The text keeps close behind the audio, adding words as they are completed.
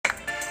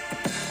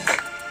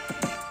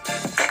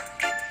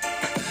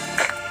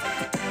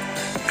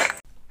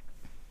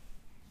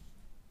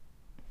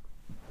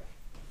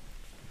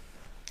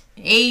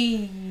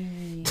Hey.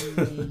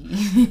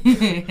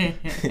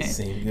 It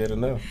seemed good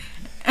enough.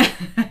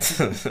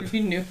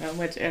 You knew how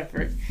much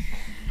effort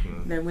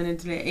that went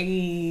into the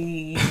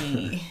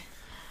A.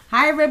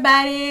 Hi,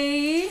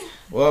 everybody.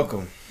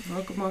 Welcome.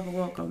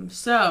 Welcome.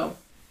 So,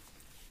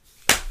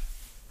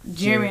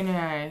 Jeremy and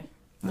I,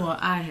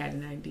 I had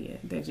an idea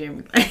that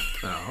Jeremy liked.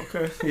 Oh,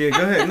 okay. Yeah,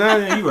 go ahead. No,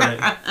 you're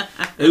right.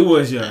 It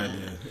was your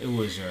idea.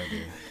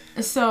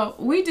 So,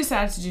 we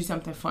decided to do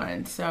something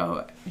fun.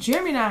 So,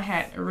 Jeremy and I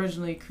had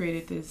originally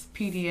created this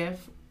PDF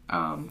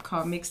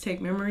called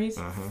Mixtape Memories.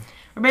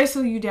 Where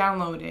basically you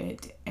download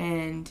it,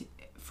 and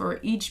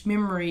for each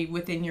memory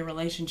within your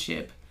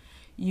relationship,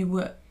 you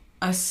would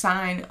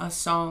assign a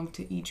song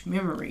to each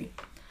memory.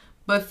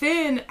 But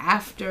then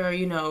after,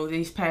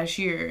 these past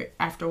year,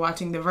 after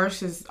watching the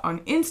Verzuz on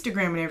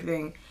Instagram and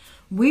everything,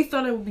 we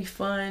thought it would be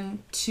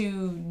fun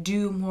to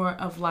do more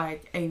of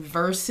like a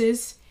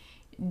Verzuz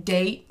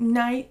date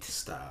night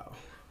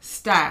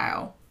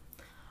style.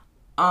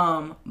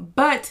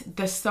 But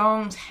the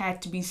songs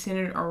had to be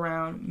centered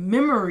around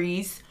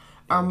memories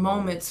or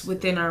moments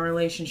within our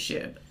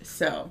relationship.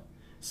 So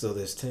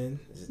there's 10?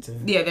 Is it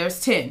 10? Yeah, there's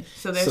 10.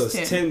 So there's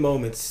 10. It's 10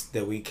 moments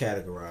that we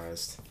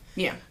categorized.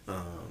 Yeah.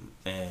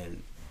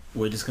 And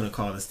we're just going to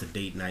call this the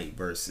date night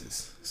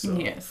Verzuz. So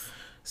yes.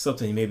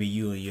 Something maybe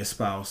you and your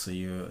spouse or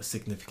your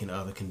significant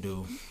other can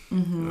do.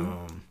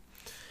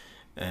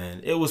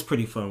 And it was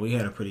pretty fun. We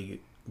had a pretty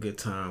good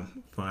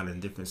time finding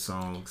different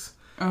songs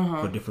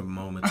for different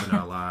moments in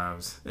our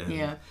lives.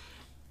 And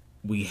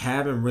we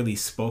haven't really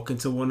spoken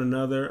to one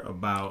another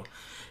about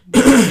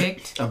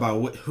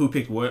who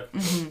picked what.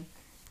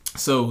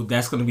 So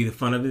that's going to be the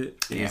fun of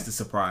it. It's the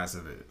surprise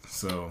of it.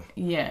 So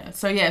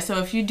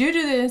if you do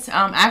this,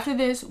 after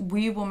this,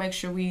 we will make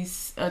sure we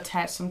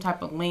attach some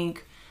type of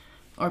link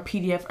or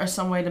PDF or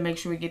some way to make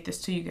sure we get this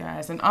to you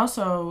guys. And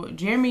also,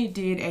 Jeremy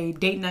did a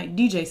date night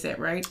DJ set,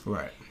 right?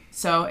 Right.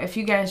 So if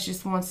you guys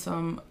just want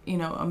some,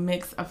 a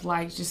mix of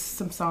like just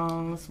some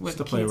songs with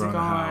the kids are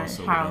gone,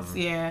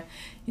 you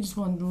just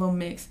want a little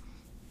mix.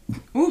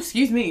 Ooh,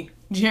 excuse me.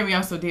 Jeremy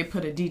also did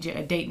put a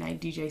date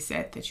night DJ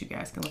set that you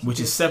guys can listen to.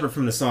 Which is separate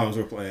from the songs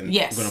we're playing.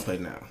 Yes. We're gonna play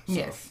now.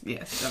 So.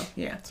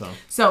 So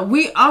So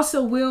we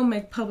also will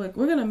make public.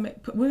 We're gonna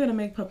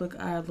make public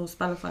our little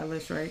Spotify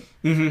list, right?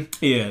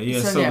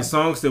 Yeah. So the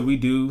songs that we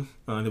do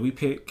that we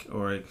pick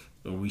or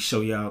we show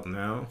you out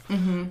now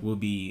will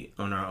be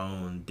on our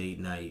own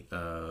date night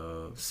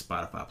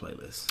Spotify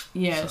playlist.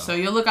 Yeah, so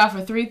you'll look out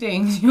for three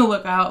things. You'll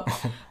look out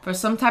for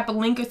some type of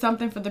link or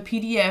something for the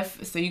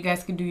PDF so you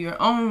guys can do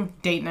your own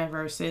date night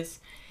Verzuz.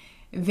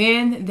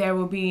 Then there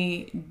will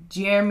be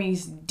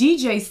Jeremy's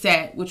DJ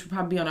set, which will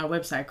probably be on our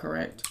website,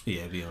 correct?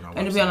 Yeah, it'll be on our website.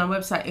 And it'll be on our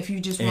website if you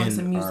just want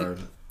some music. Our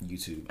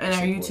YouTube. And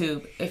our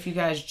YouTube, if you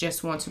guys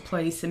just want to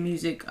play some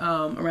music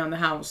around the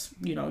house,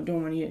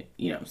 doing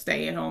your,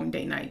 stay at home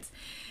date nights.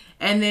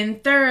 And then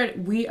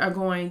third, we are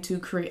going to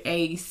create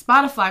a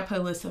Spotify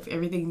playlist of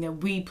everything that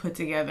we put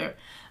together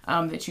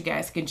that you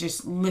guys can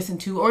just listen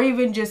to or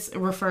even just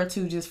refer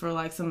to just for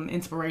like some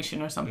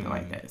inspiration or something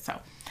like that. So,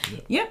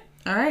 yep.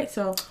 All right.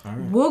 So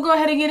we'll go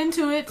ahead and get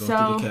into it. Go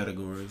through the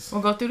categories.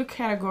 We'll go through the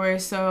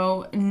categories.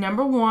 So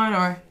number one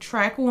or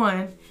track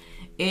one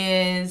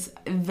is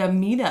The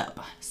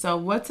Meetup. So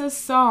what's a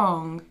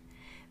song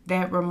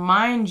that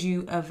reminds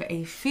you of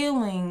a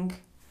feeling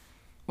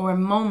or a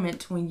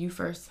moment when you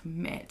first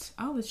met?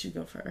 I'll let you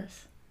go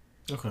first.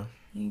 Okay.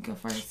 You can go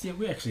first. Yeah,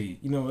 we actually,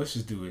 let's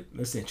just do it.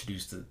 Let's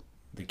introduce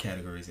the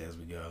categories as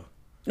we go.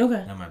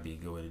 Okay. That might be a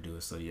good way to do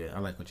it. So, yeah, I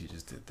like what you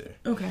just did there.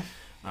 Okay.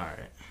 All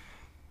right.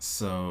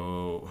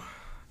 So,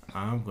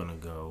 I'm going to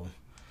go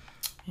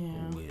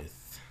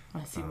with...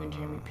 Let's see what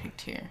Jeremy picked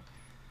here.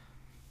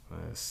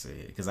 Let's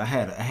see. Because I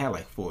had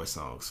like 4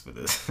 songs for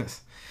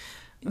this.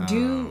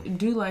 Do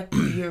like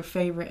your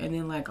favorite and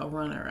then like a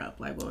runner up.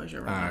 Like what was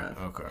your runner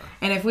up? Okay.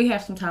 And if we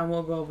have some time,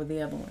 we'll go over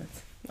the other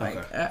ones. Like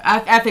okay.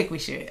 I think we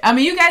should. I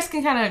mean, you guys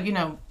can kind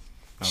of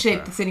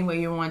shape this any way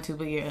you want to,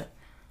 but yeah.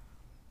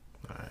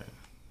 All right.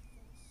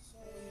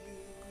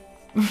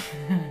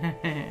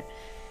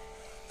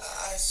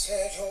 I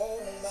said, oh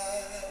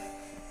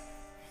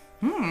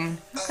my. Okay.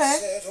 I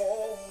said,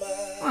 oh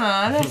my.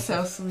 Aw, that's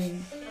so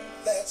sweet.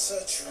 That's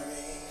a dream.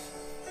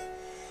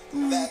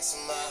 That's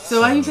my.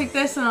 So why you pick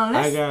that song?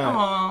 I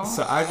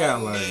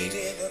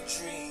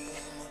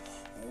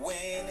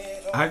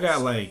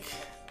got like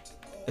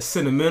a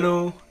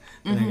sentimental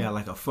and I got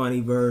like a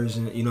funny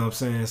version, you know what I'm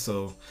saying?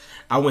 So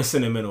I went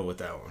sentimental with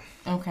that one.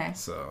 Okay.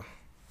 So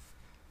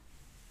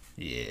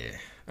yeah.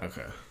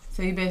 Okay.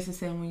 So you basically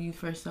saying when you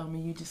first saw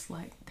me, you just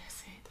like,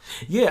 that's it.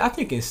 Yeah, I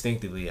think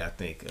instinctively,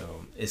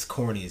 as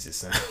corny as it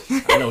sounds.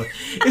 I know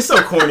it's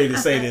so corny to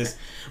say this,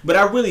 but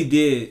I really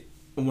did.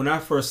 When I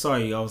first saw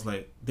you, I was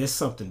like, there's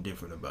something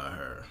different about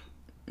her.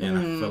 And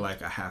I feel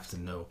like I have to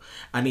know.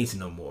 I need to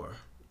know more.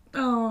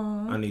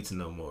 Oh. I need to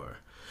know more.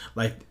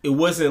 Like, it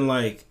wasn't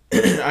like,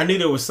 I knew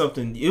there was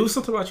something. It was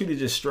something about you that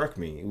just struck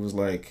me. It was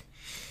like,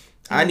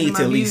 I need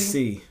to at least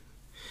see.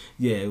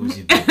 Yeah, it was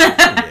your beauty.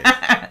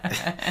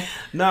 Yeah.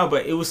 No,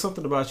 but it was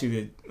something about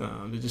you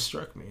that just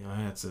struck me. I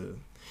had to.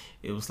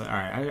 it was like, all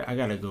right, I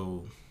gotta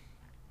go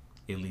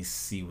at least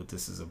see what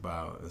this is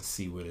about and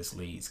see where this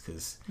leads,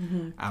 because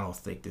I don't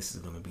think this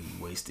is gonna be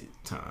wasted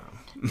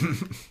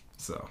time.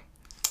 So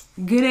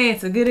good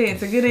answer.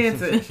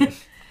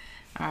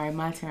 All right,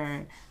 my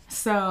turn.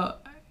 So,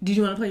 did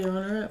you want to play your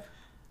runner-up?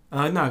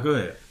 No, go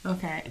ahead.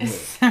 Okay.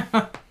 So,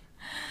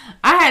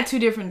 I had two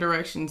different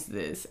directions to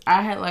this.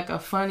 I had like a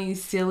funny,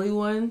 silly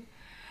one.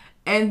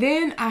 And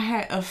then I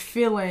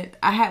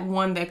had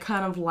one that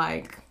kind of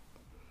like,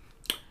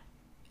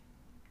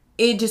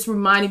 it just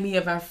reminded me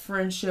of our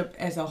friendship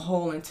as a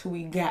whole until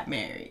we got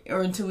married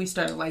or until we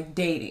started like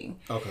dating.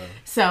 Okay.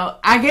 So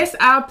I guess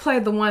I'll play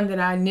the one that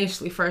I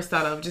initially first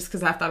thought of just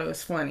because I thought it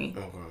was funny.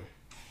 Okay.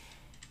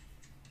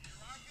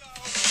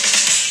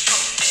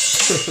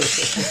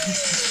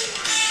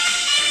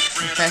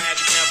 Okay.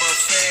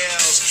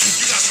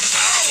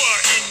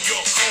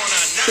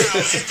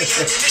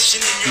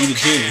 You the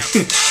genie.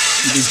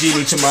 You the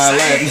genie to my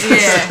Aladdin.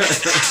 Yeah.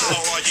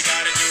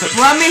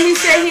 Well, I mean, he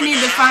said he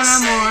needed to find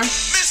out more.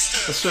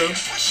 That's true.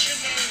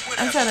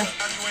 I'm trying to.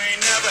 You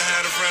ain't never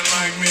had a friend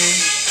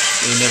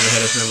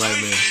like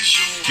me.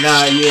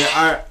 Nah,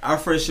 yeah, our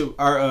friendship,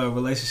 our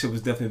relationship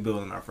was definitely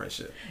building our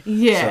friendship.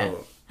 Yeah.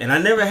 So, and I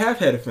never have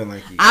had a friend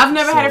like you. I've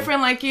never had a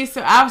friend like you,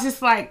 so I was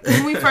just like,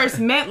 when we first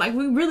met, like,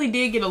 we really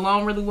did get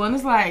along really well.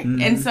 It's like,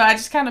 and so I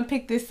just kind of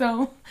picked this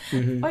song.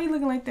 Why are you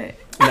looking like that?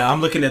 No, I'm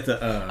looking at the,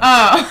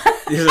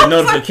 there's a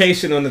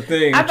notification on the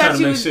thing. I'm trying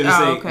to make sure this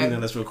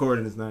ain't, that's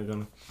recording. It's not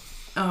gonna.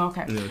 Oh,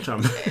 okay.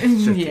 Trying to make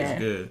sure it's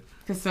good.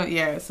 So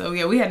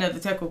we had another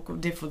technical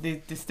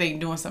difficulty, this thing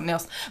doing something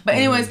else. But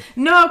anyways,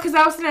 no, because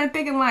I was sitting there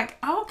thinking like,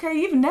 oh, okay,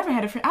 you've never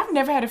had a friend. I've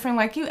never had a friend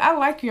like you. I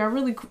like you. You're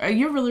really,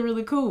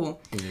 really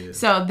cool. Yeah.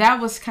 So that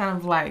was kind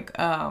of like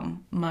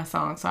my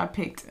song. So I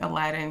picked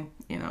Aladdin.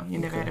 You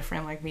never had a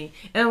friend like me,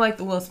 and I like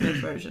the Will Smith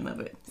version of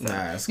it. So,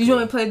 that's cool. You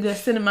want me to play the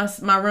send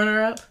my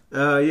runner up?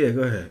 Yeah,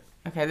 go ahead.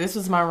 Okay, this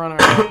was my runner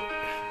up.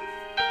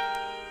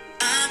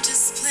 I'm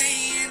just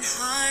playing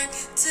hard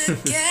to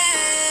get.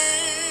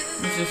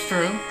 Which is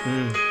true.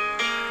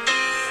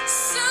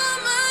 So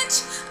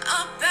much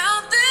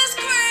about this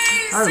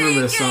crazy. I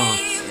remember the song.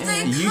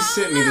 You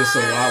sent me this a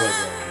while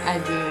ago. I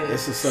did.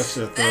 This is such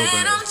a throwback.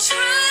 And I'm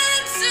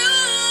trying to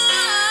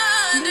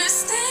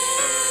understand.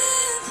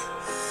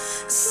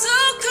 So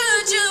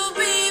could you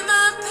be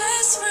my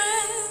best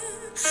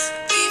friend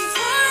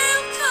before you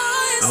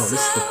call yourself? Oh,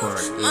 this is the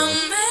part. My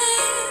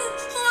man,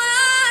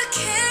 why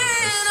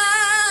can't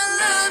I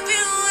love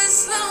you in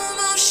slow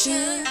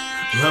motion?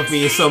 Love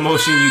me in slow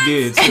motion, you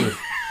did too.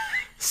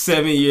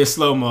 7 year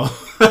slow mo.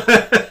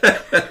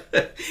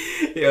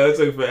 Yeah, it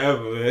took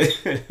forever,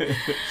 man.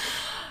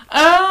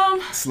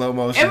 Slow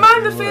motion. In my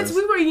defense,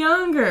 we were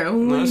younger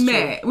when we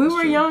met. We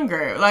were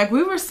younger. Like,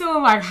 we were still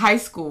in, like, high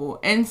school.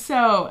 And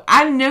so,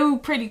 I knew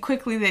pretty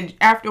quickly that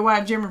after a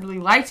while, Jimmy really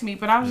liked me.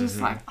 But I was just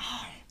like,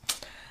 oh,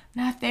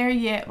 not there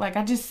yet. Like,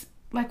 I just,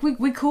 like,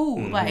 we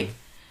cool. Like,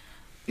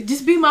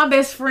 just be my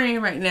best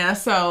friend right now.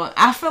 So,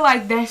 I feel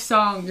like that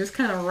song just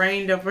kind of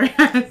rained over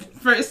the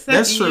first 7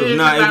 years. That's true.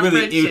 No,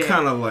 it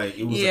kind of like,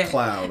 it was a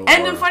cloud.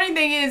 And the funny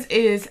thing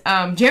is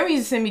Jeremy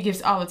used to send me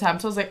gifts all the time.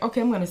 So I was like,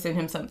 okay, I'm going to send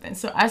him something.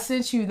 So I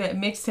sent you that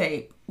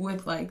mixtape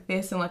with like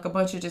this and like a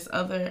bunch of just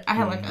other, I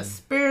had like a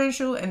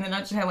spiritual, and then I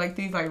just had like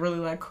these like really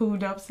like cool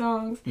dope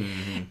songs.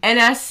 And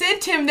I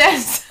sent him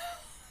that.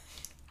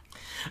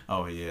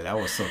 Oh yeah, that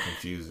was so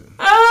confusing.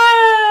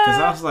 Because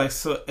I was like,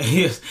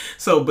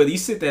 but you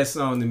sent that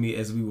song to me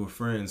as we were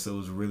friends, so it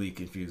was really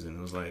confusing.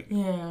 It was like,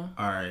 all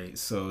right,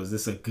 so is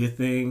this a good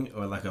thing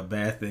or like a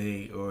bad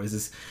thing, or is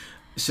this,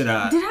 should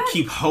I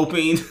keep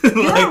hoping? Did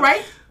I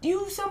write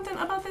you something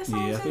about that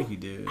song? Yeah, I think you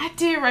did. I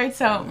did write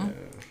something.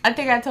 Yeah. I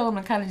think I told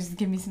him to kind of just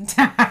give me some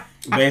time.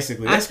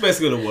 Basically, that's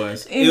basically what it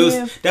was.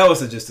 That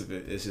was the gist of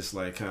it. It's just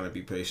like kind of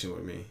be patient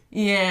with me.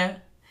 Yeah.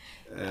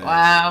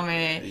 Wow,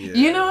 man. Yeah.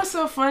 You know what's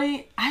so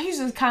funny? I used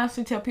to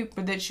constantly tell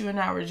people that you and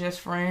I were just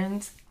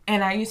friends.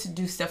 And I used to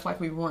do stuff like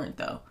we weren't,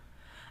 though.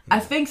 I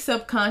think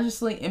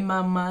subconsciously in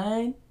my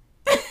mind,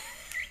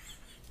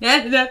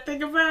 now that I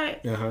think about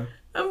it,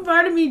 a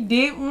part of me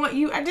didn't want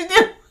you. I just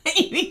didn't want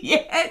you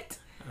yet.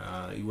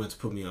 You want to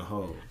put me on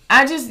hold.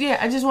 I just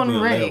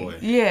wasn't ready.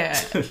 Yeah.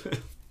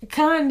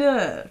 Kind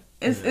of.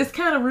 It's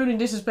kind of rude and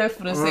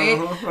disrespectful to say it,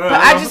 but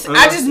I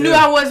just knew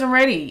I wasn't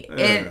ready,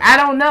 and I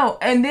don't know.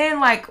 And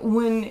then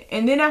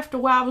after a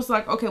while, I was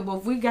like, okay, well,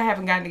 if we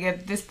haven't gotten together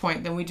at this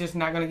point, then we're just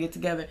not gonna get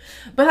together.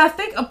 But I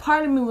think a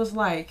part of me was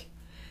like,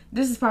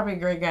 this is probably a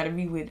great guy to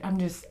be with. I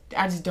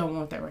just don't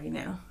want that right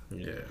now.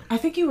 Yeah. I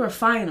think you were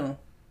final.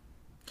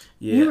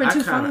 Yeah, you were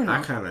too final.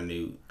 I kind of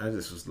knew. I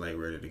just was like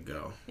ready to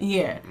go.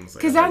 Yeah,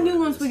 because I knew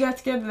once we got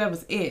together, that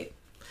was it.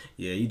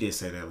 Yeah, you did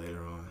say that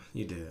later on.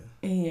 You did.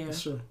 Yeah,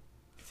 that's true.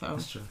 So,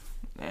 that's true.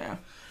 Yeah.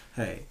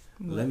 Hey,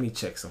 let me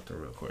check something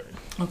real quick.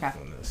 Okay.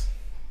 On this.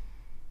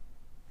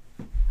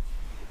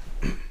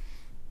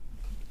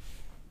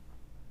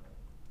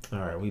 All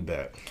right, we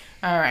back.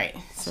 All right.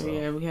 So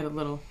yeah, we had a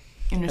little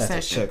intercession.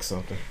 Had to check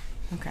something.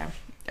 Okay.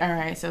 All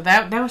right. So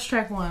that was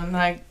track 1.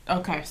 Like,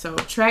 okay. So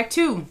track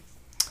 2.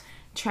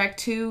 Track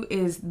 2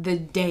 is The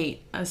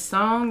Date, a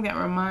song that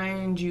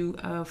reminds you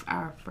of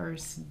our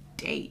first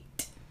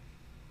date.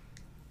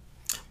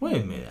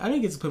 Wait a minute. I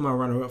didn't get to put my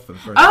runner up for the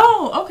first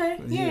Oh, okay.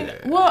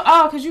 Yeah.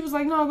 Well, because you was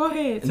like, no, go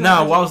ahead. So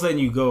no, I was letting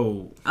you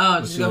go. Oh,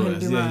 just go ahead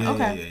and do mine.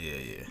 Okay.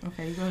 Yeah.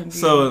 Okay, you go ahead and do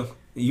So,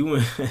 you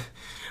went...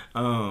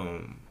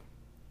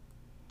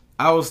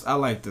 I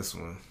like this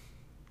one.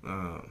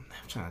 I'm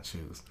trying to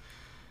choose.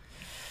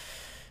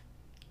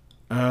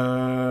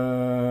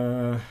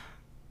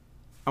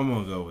 I'm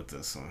gonna go with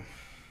this one.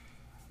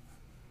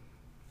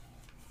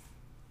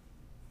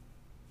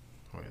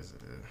 Where is it?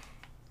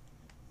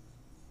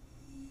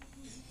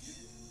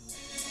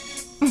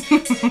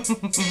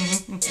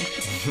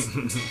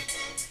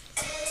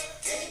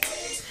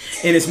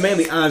 And it's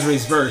mainly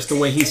Andre's verse, the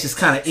way he's just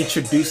kind of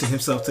introducing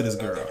himself to this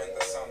girl.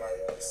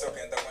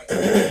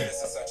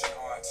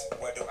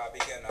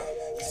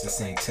 It's the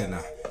same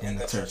tenor in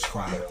the church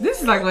choir.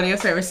 This is like one of your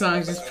favorite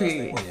songs, just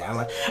period. Yeah, I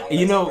like.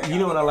 You know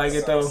what I like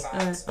it though.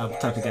 I'm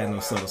type of guy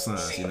no subtle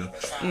signs, you know.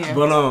 Yeah.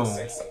 But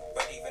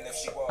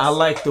I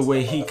like the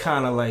way he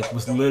kind of like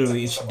was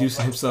literally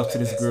introducing himself to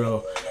this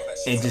girl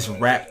and just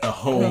rapped the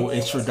whole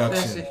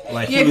introduction.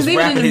 Like yeah, because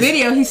even in the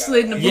video, he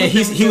slid in the booth. Yeah,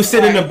 he was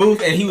sitting in the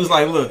booth and he was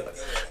like, "Look,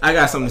 I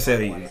got something to say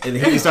to you." And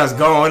he starts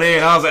going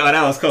in. I was like, "Oh,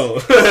 that was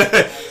cool."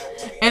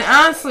 And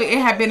honestly, it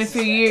had been a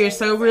few years,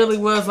 so it really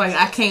was like,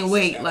 I can't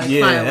wait. Like,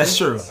 yeah, finally.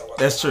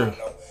 That's true.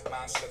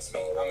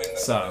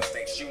 So,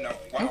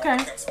 okay.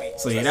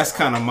 So yeah, that's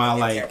kind of my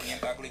like.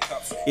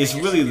 It's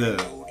really the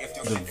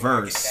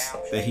verse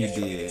that he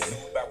did.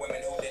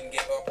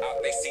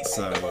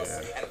 So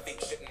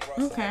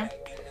yeah.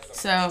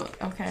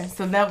 Okay.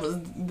 So that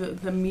was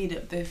the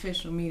meetup, the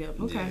official meetup.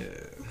 Okay.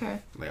 Yeah. Okay.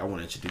 Like I want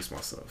to introduce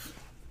myself.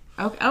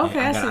 Okay.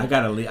 Yeah, I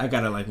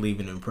gotta like leave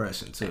an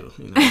impression too.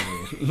 You know what I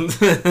mean?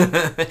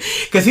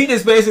 Because he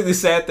just basically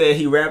sat there,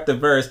 he rapped the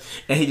verse,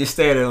 and he just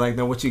stared there like,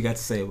 "No, what you got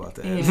to say about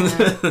that?"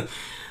 Yeah.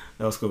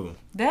 That was cool.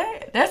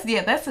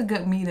 That's a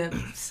good meetup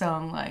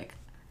song. Like,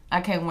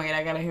 I can't wait.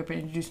 I gotta hear him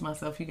introduce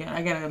myself.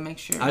 I gotta make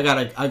sure. I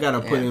gotta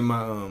put in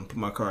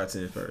my cards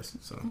in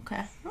first. So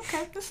okay,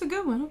 that's a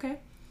good one. Okay.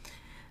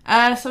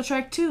 So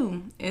track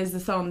 2 is the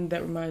song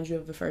that reminds you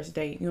of the first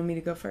date. You want me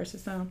to go first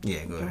this time?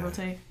 Yeah, go ahead.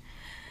 Rotate.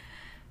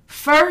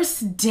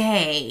 First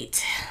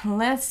date.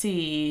 Let's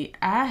see.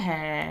 I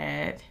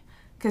had,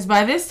 because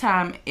by this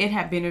time it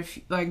had been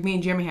like me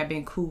and Jeremy had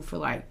been cool for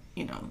like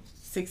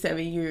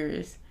 6-7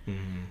 years.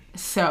 Mm-hmm.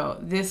 So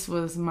this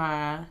was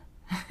my.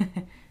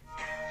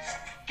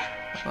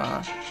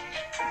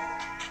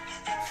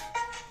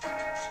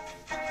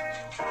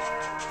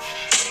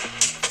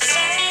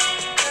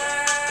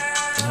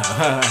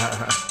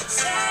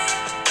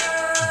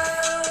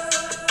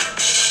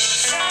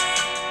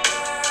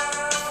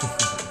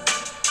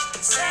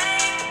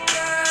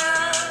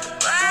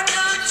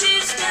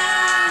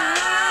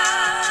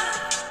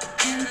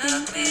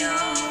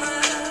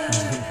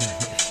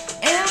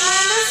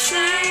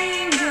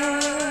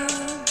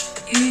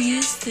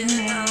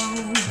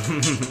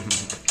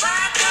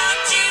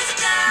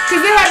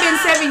 Because it had been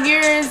 7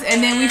 years,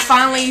 and then we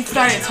finally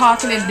started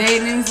talking and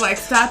dating, and it's like,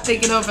 stop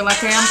thinking over, like,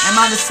 hey, am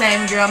I the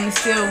same girl? I'm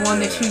still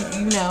one that you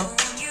know.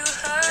 Yeah.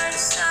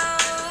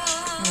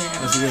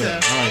 That's good. I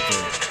like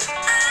that.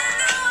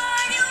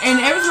 And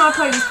every time I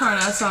play this part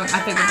of that song, I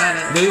think about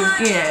it. Do you?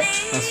 Yeah.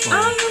 That's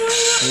funny.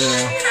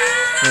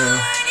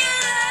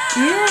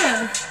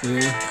 Yeah.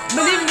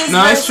 But even this no,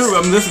 it's true.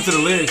 I'm listening to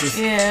the lyrics.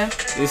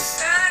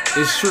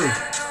 It's true.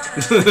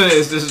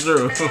 It's just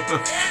true.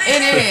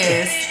 It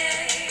is.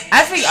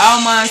 I think all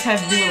mine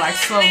has to do with like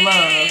slow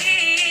love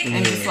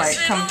and just like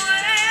come.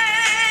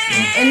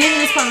 And even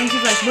this part when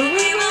she's like, but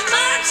we were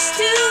much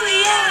too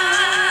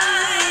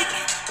young.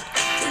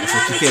 That's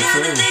what you kept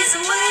saying.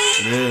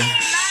 Yeah.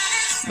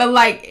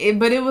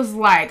 But it was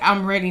like,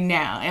 I'm ready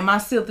now. Am I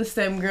still the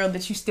same girl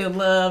that you still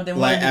loved and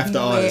like wanted to be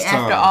all with this time.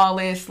 after all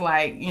this,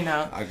 like,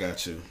 I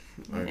got you.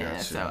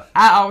 So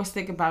I always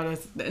think about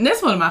it, and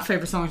that's one of my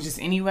favorite songs just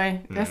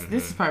anyway. This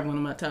is probably one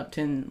of my top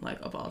 10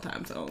 like of all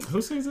time songs.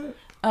 Who sings it?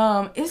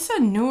 It's a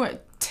newer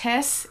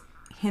Tess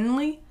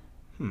Henley.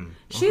 Okay.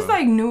 She's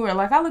like newer.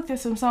 Like I looked at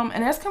some song,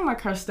 and that's kind of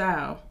like her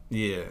style.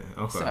 Yeah.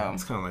 Okay. So,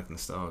 it's kind of like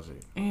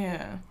nostalgic.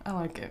 Yeah, I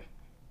like it.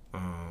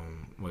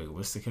 Wait,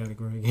 what's the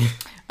category again?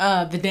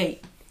 The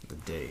Date. The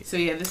Date. So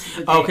yeah, this is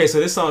the Date. Okay,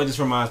 so this song just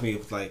reminds me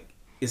of like,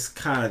 it's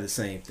kind of the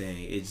same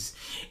thing.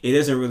 It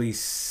doesn't really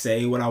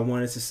say what I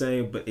wanted to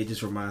say, but it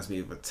just reminds me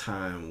of a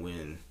time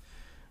when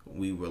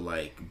we were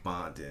like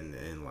bonding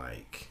and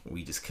like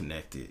we just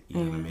connected.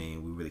 You know what I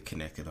mean? We really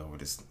connected over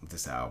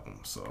this album.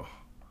 So.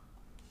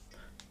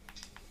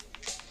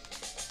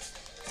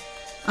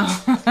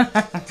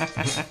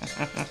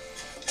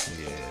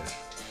 Yeah.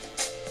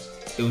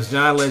 It was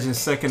John Legend's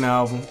second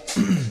album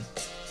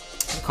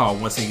called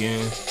Once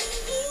Again.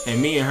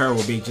 And me and her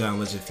were big John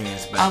Legend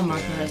fans back then. Oh my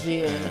gosh,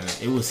 yeah.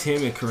 And it was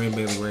him and Kareem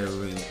Bailey Ray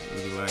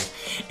really liked.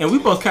 And we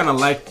both kind of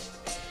liked.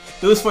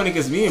 It was funny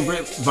because me and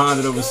Brett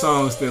bonded over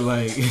songs that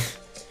like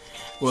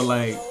were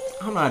like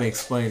I don't know how to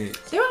explain it.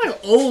 They were like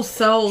old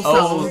soul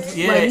songs.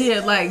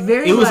 Yeah. Like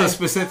very. It was like, a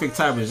specific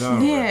type of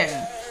genre.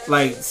 Yeah.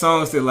 Like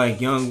songs that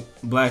like young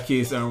black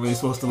kids aren't really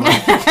supposed to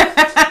like.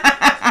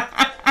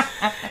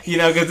 You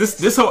know, because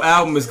this whole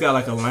album has got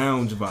like a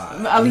lounge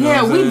vibe.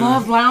 Yeah, we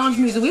love lounge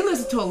music. We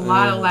listened to a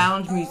lot of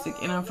lounge music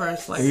in our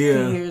first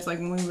few years, like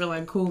when we were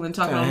like cool and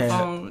talking on the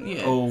phone.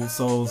 Yeah, old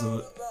souls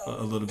a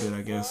little bit,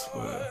 I guess.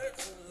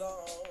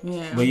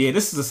 Yeah, but yeah,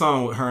 this is a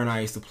song her and I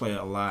used to play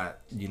a lot.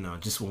 You know,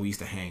 just when we used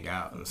to hang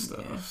out and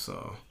stuff. Yeah.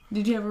 So,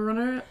 did you have a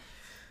runner-up?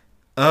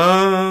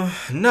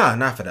 No,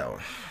 not for that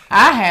one.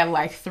 I had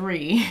like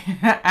 3.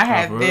 I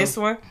had this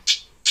one.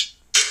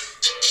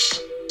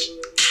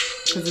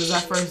 Because it was our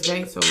first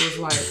date, so it was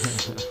like...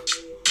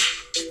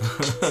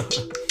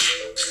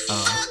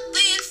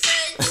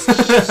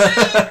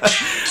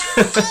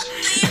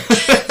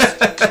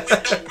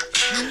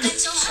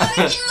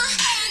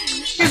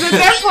 Because at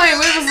that point,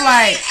 we was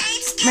like,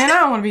 man, I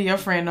don't want to be your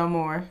friend no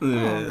more. I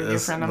don't want to be your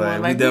friend no more.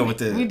 Like, we done with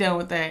that. We done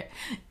with that.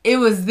 It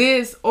was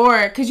this,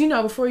 or... Because, you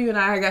know, before you and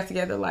I got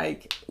together,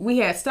 like, we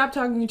had stopped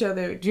talking to each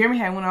other. Jeremy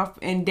had went off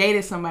and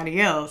dated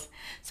somebody else.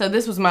 So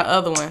this was my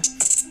other one.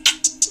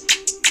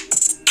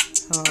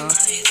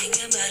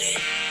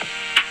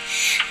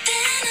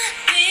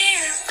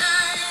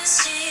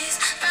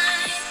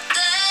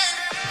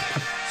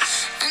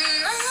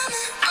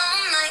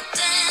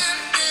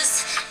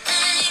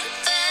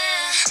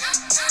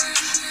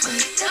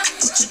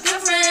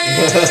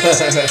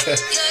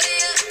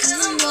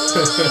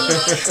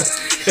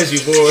 Cause you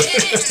bored.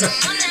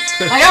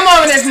 Like I'm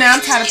over this now.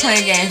 I'm tired of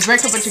playing games.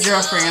 Break up with your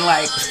girlfriend,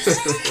 like.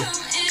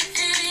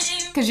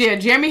 Cause yeah,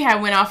 Jeremy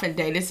had went off and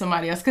dated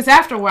somebody else. Cause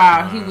after a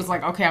while, he was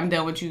like, "Okay, I'm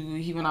done with you."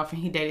 He went off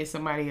and he dated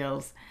somebody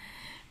else,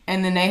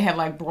 and then they had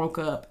like broke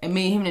up. And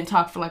me and him didn't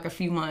talk for like a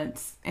few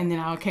months. And then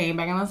I came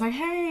back and I was like,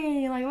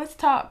 "Hey, like let's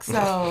talk."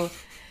 So.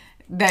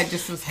 That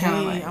just was kind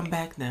of like... I'm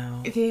back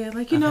now. Yeah,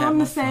 like, you know, I'm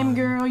the same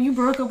girl. You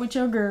broke up with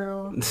your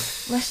girl.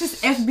 Let's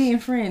just F being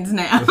friends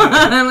now.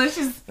 Let's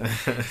just...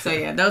 So,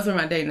 yeah, those were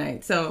my date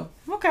nights. So,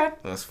 okay.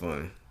 That's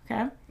funny.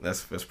 Okay.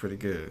 That's pretty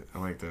good. I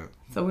like that.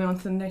 So, we're on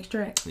to the next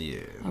track?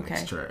 Yeah, okay.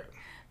 Next track.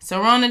 So,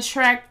 we're on to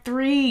track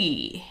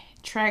 3.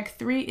 Track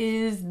 3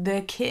 is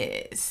The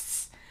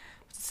Kiss.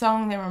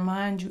 Song that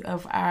reminds you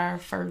of our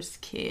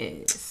first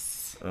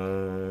kiss.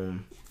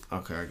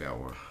 Okay, I got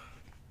one.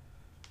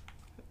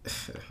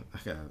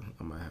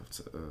 I might have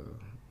to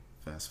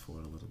fast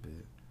forward a little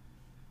bit.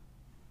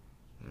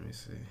 Let me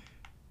see.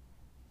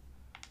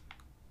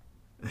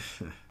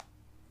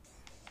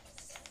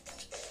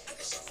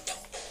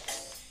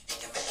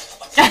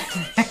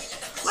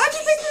 Why'd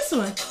you pick this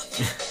one?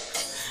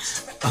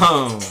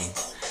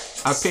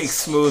 I picked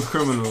Smooth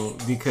Criminal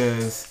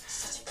because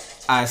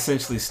I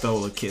essentially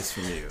stole a kiss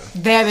from you.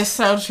 That is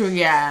so true,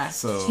 yeah.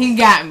 So he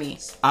got me.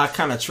 I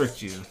kind of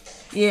tricked you.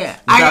 Yeah.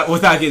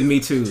 Without getting me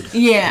too'd.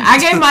 Yeah. I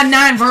gave my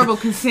non-verbal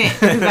consent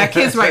because I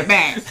kissed right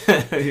back.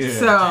 Yeah.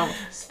 So,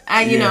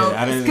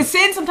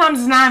 consent sometimes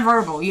is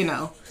non-verbal, you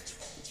know.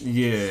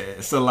 Yeah.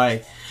 So,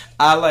 like,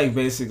 I, like,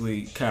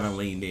 basically kind of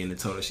leaned in and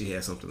told her she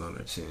had something on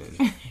her chin.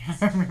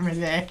 I remember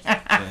that.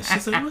 And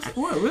she's like,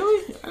 what,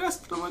 really? I got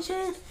something on my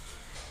chin?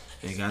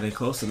 And got in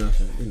close enough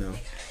and, you know.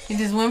 He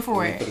just went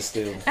for it. Put it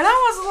still. And I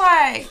was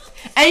like,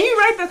 and you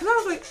right there, because I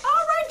was like, all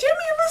right,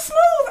 Jimmy, it was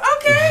smooth,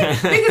 okay.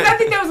 Because I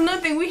think that was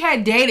another thing. We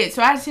had dated,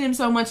 so I seen him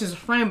so much as a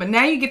friend, but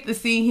now you get to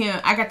see him.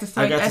 I got to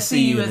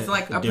see you as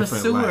like a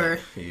pursuer,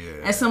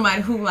 as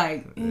somebody who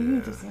like, and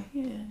you just like,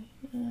 yeah.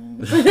 I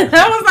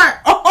was like,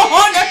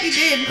 oh, no, he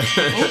didn't.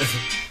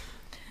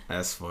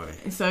 That's funny.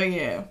 So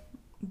yeah.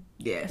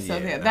 So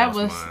that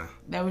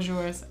was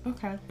yours.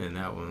 Okay. And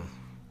that one.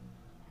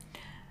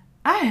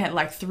 I had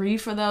like 3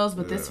 for those,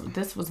 but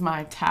this was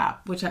my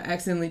top, which I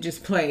accidentally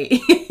just played.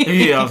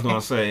 Yeah, I was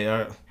gonna say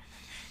I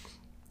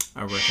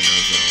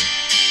recognize them.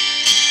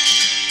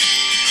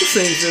 Who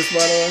sings this,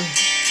 by the way?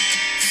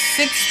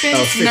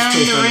 Sixpence None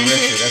the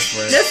Richer. That's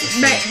right.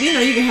 That's you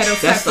know, you can have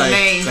those types of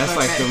names. That's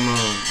like them.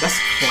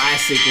 That's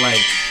classic,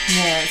 like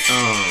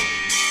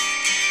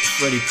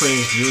Freddie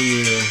Prinze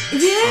Jr.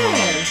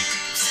 Yeah.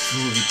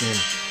 Movie thing.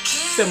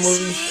 What's that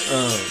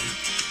movie?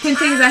 10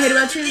 Things I Hate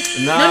About You?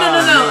 No.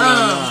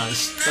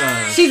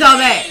 She's All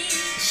That.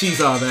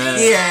 She's All That.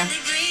 Yeah.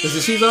 Is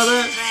it She's All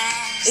That?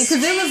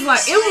 Because there was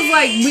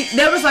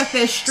like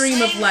that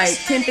stream of like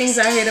 10 Things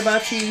I Hate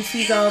About You,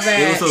 She's All That.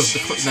 It was those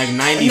like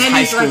 90s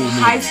high school movies.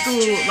 High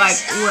school, like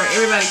where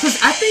everybody, because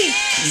I think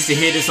you used to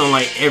hear this on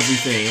like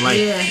everything. Like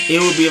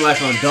it would be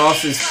like on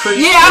Dawson's Creek.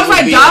 Yeah, I was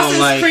like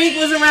Dawson's Creek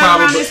was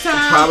around this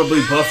time.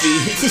 Probably Buffy.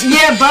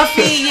 Yeah,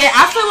 Buffy. Yeah,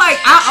 I feel like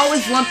I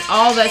always lumped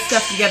all that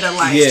stuff together.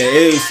 Like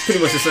it was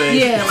pretty much the same.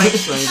 Yeah, like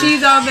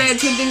She's All That,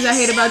 10 Things I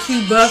Hate About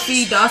You,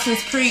 Buffy,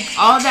 Dawson's Creek.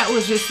 All that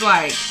was just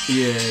like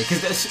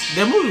because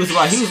that movie was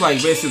like. He was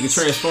like basically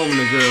transforming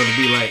the girl to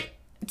be like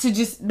to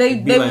just they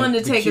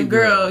wanted to take a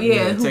girl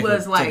who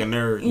was like a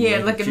nerd,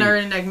 like a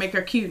nerd and like make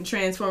her cute and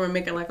transform and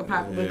make her like a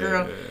popular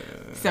girl.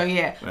 So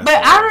yeah, but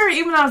I remember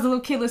even when I was a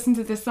little kid listening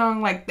to this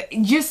song, like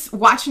just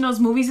watching those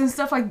movies and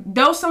stuff. Like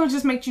those songs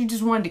just make you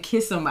just want to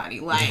kiss somebody.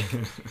 Like,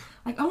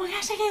 like oh my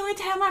gosh, I can't wait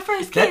to have my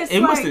first kiss.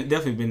 It must have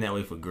definitely been that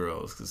way for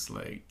girls, because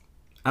like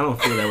I don't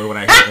feel that way when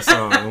I hear that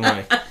song. I'm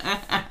like,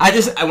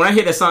 when I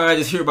hear that song, I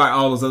just hear about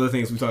all those other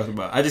things we talked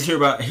about. I just hear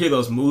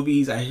those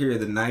movies. I hear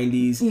the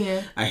 '90s.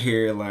 Yeah. I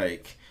hear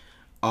like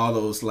all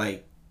those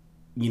like,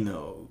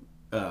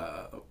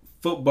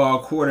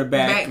 football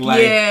quarterback,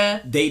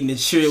 dating a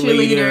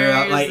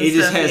cheerleader. Like it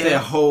just has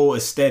that whole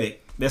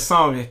aesthetic. That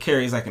song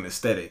carries like an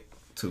aesthetic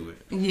to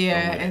it.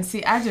 Yeah, and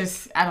see, I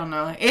don't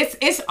know.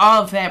 It's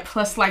all of that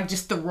plus like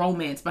just the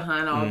romance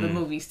behind all the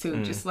movies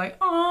too. Just like,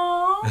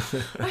 oh,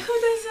 like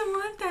who doesn't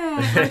want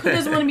that? Like who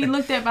doesn't want to be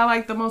looked at by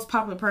like the most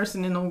popular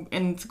person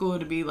in school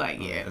to be like,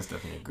 yeah, that's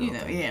definitely a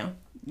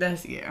girl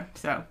thing.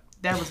 So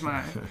that was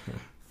mine.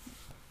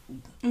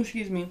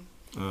 Excuse me.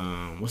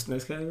 What's the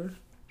next category?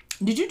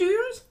 Did you do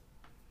yours?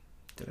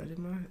 Did I do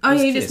mine? Oh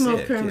yeah, you just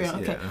smoked cranberry.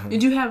 Okay. Yeah,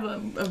 Did you have a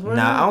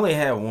Nah, I only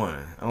had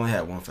one. I only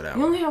had one for that one.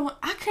 You only had one?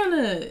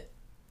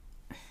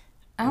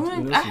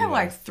 I had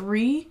like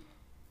 3,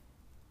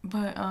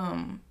 but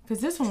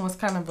because this one was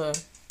kind of a.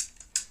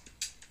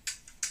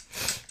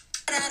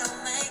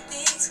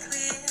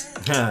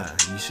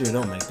 You sure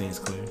don't make things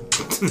clear.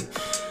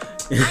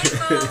 You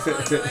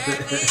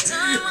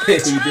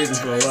did this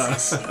for a while.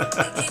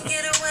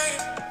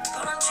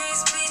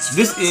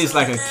 This is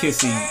like a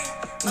kissy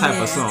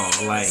type of song.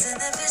 Like,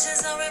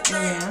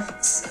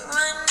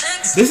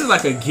 this is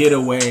like a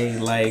getaway.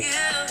 Like,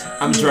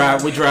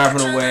 we're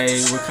driving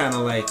away. We're kind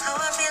of like,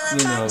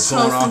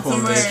 going off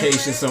on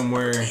vacation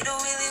somewhere.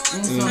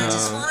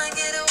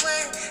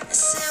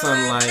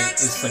 Sunlight.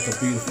 It's like a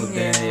beautiful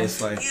day. It's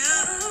like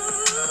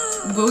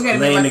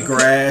laying in the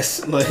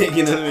grass. Like,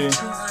 you know what I mean?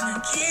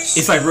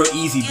 It's like real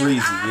easy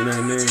breezy. You know what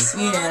I mean?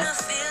 Yeah.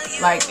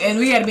 Like, and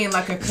we had to be in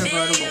like a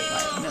convertible. Like,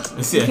 no.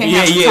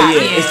 Yeah.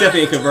 It's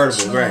definitely a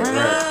convertible. Right.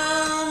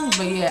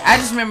 But yeah, I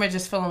just remember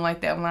just feeling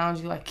like that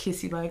loungy, like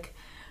kissy, like,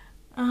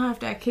 oh,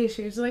 after I kiss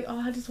you, it's like, oh,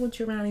 I just want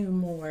you around even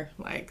more.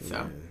 Like,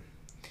 so.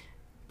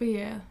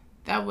 Yeah.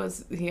 But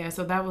yeah,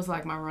 so that was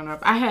like my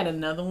runner-up. I had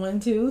another one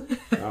too.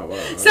 Oh, wow.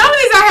 Some of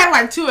these I had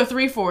like 2 or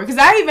 3 for, because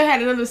I even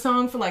had another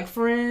song for like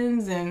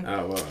friends and.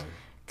 Oh, wow.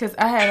 Because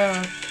I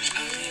had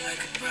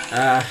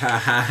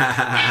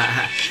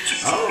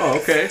oh,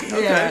 okay.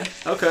 Yeah.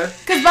 Okay.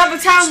 Because by the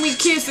time we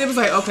kissed, it was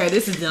like, okay,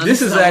 this is done.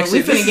 This is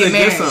actually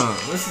good song.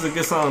 This is a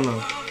good song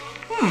though.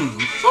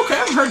 Okay, I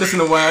haven't heard this in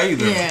a while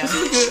either. Yeah. This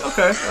is good.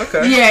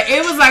 Okay. Yeah,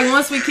 it was like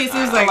once we kissed,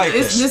 it was like,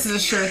 this is a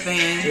sure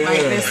thing. Yeah.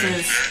 Like this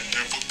is.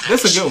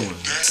 That's a good one.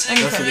 That's a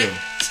good one.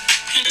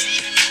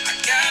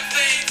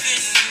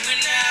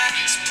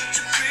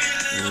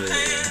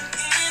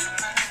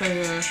 So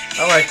yeah.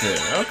 I like that.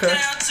 Okay.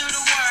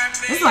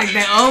 It's like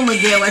that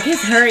Miguel, like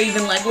his hair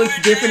even like looks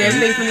different,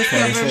 everything from the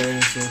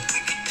cover.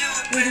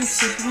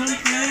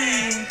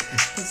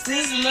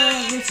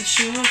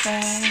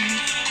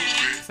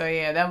 So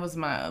yeah, that was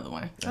my other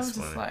one. I was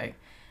just like,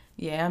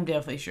 yeah, I'm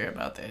definitely sure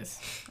about this.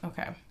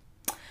 Okay.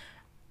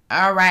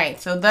 All right,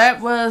 so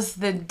that was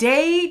the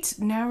date.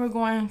 Now we're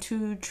going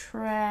to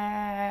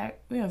track.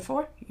 We have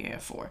 4? Yeah,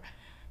 4.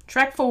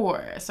 Track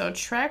 4. So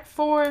track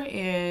 4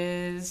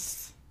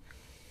 is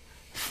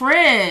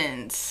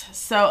Friends.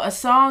 So a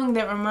song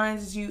that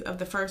reminds you of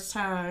the first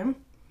time.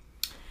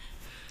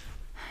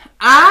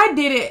 I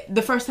did it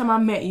the first time I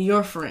met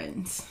your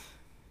friends.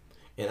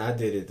 And I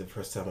did it the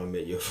first time I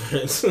met your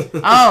friends.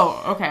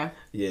 Oh, okay.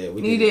 Yeah,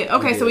 we did it.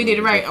 Okay, so we did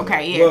it right.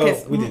 Okay, yeah.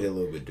 Well, we did it a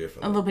little bit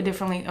differently. A little bit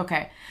differently.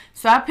 Okay.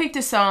 So I picked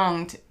a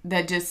song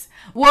that just,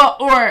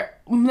 or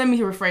let me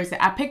rephrase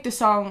that. I picked a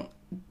song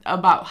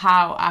about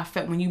how I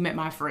felt when you met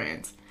my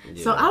friends.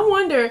 Yeah. So I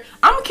wonder,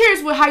 I'm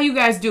curious how you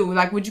guys do.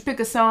 Like, would you pick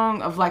a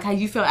song of like how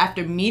you felt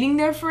after meeting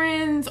their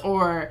friends,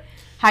 or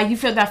how you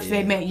felt after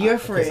they met your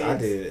friends?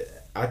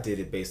 I did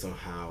it based on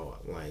how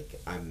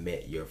like I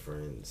met your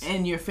friends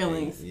and your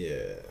feelings. And,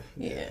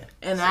 yeah.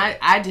 And so.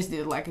 I just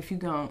did like, if you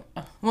go,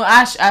 well,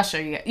 I'll show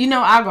you.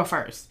 I'll go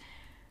first.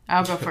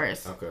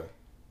 Okay.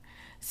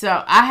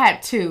 So I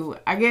had 2.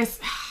 I guess.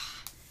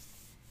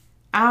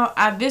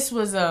 This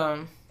was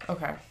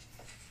okay.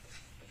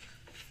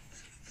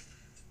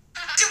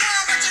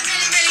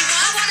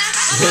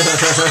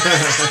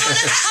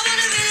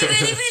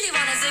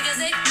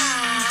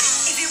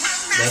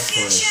 That's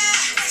funny.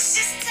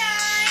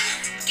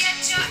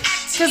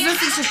 Because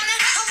this is just...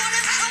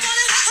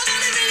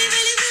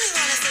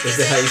 Is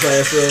that how you play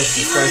yourself?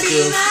 Spice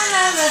Girls?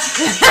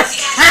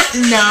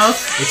 No.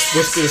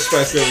 What's the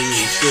Spice Girl you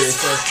use?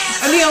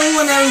 I'm the only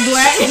one that was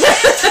black.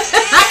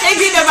 I can't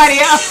get nobody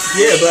else.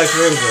 Yeah, Black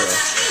Rim Girl.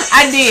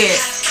 I did.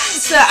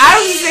 So I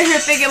was sitting here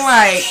thinking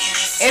like,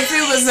 if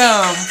it was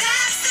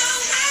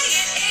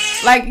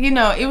Like, you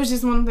know, it was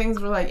just one of the things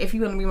where, like, if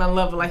you want to be my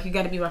lover, like, you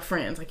got to be my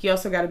friends. Like, you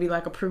also got to be,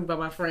 like, approved by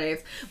my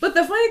friends. But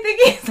the funny thing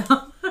is,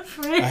 all my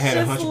friends I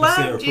had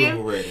 100%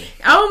 approval rating.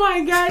 Oh,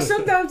 my gosh.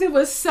 Sometimes it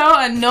was so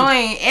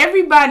annoying.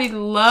 Everybody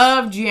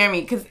loved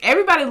Jeremy because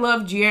everybody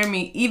loved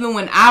Jeremy even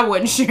when I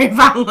wasn't sure if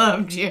I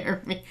loved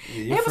Jeremy.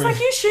 Yeah, it was like,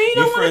 you sure you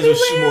don't want to be Your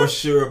friends were more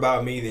sure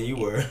about me than you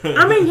were.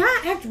 I mean, y'all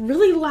act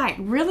really like.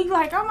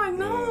 I'm like,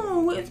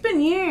 no, it's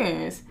been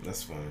years.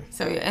 That's funny.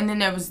 So, yeah, and then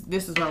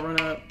this is my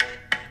run-up.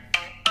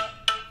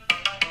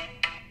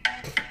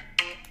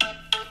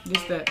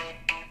 Just that.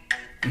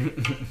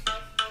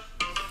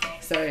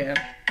 So, yeah.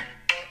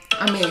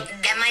 I mean.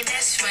 That my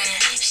best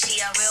friend. She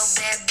a real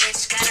bad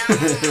bitch. Got her own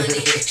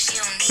money. She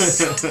don't need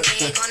no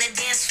big on the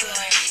dance floor.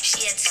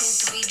 She had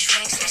 2-3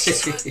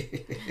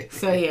 drinks.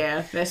 So,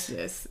 yeah, that's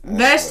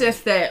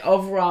just that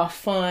overall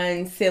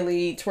fun,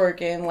 silly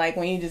twerking. Like,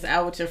 when you just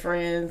out with your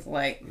friends.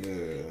 Like,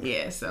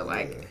 yeah. So,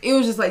 like, it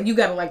was just like, you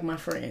gotta like my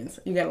friends.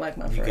 You gotta like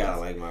my friends. You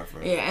gotta like my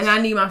friends. Yeah, and I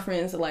need my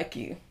friends to like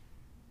you.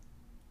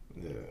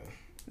 Yeah.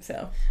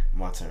 So.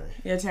 My turn.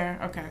 Your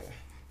turn? Okay.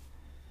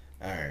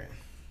 Yeah. All right.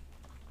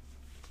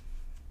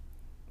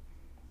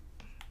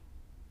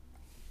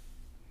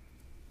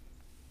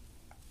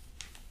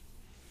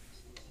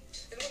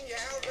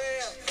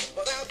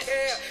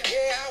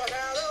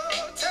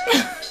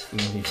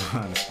 Let me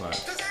find a spot.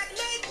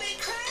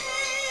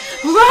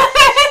 What?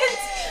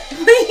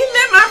 You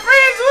met my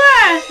friends?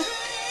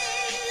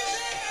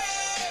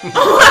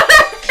 What?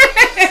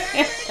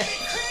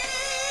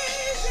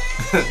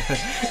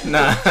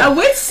 Nah.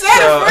 Which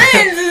set of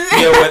friends is that?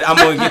 Yeah, but I'm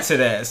gonna get to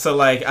that. So,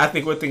 like, I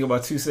think we're thinking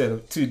about two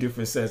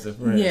different sets of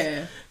friends.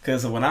 Yeah.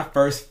 Because when I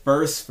first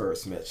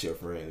met your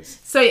friends.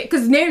 So,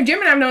 because Jim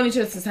and I've known each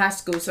other since high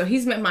school, so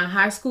he's met my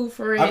high school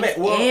friends and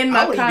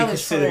my college friends. I would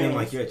consider them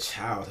like your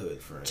childhood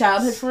friends.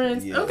 Childhood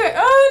friends? Yeah. Okay.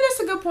 Oh, that's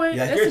a good point.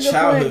 Yeah, your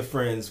childhood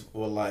friends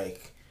were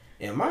like,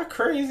 am I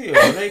crazy or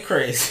are they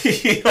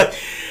crazy?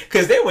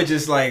 Because they were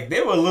just like,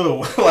 they were a little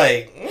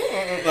like,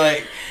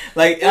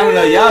 I don't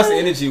know, y'all's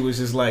energy was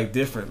just like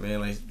different, man.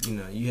 Like, you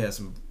know, you had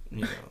some,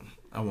 you know,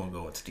 I won't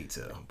go into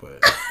detail,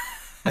 but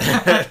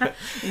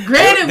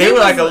granted, they were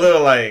like a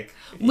little like,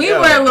 we were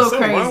a little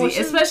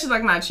crazy, especially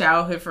like my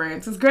childhood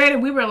friends. Because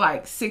granted, we were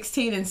like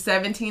 16 and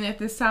 17 at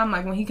this time,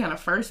 like when he kind of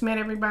first met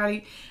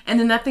everybody. And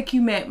then I think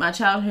you met my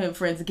childhood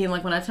friends again,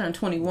 like when I turned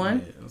 21.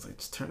 Yeah, I was like,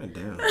 just turn it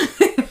down.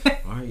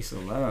 Why are you so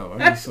loud?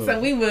 Why are you so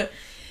we were,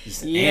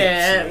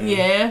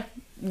 yeah.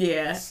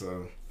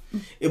 So,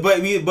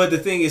 but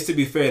the thing is, to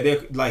be fair,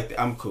 they're like,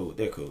 I'm cool.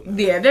 They're cool. Now.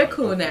 Yeah, they're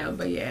cool now.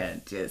 But yeah,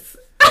 just.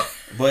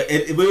 But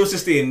it was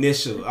just the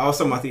initial. I was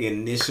talking about the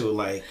initial,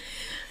 like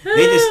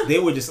they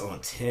were just on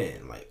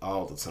 10 like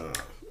all the time.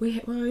 We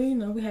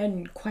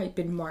hadn't quite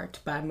been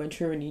marked by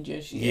maturity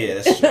just yet. Yeah,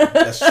 that's true.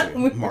 That's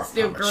true. Marked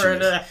still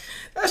growing up.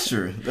 That's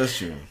true.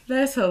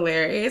 That's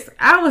hilarious.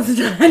 I was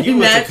not. You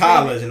went to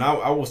college, and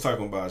I was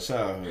talking about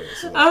childhood.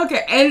 So.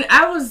 Okay, and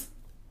I was.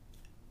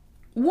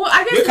 Well,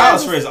 I guess your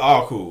college friends are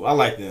all cool. I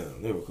like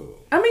them. They were cool.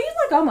 I mean, you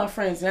like all my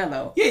friends now,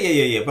 though.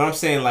 Yeah. But I'm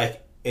saying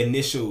like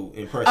initial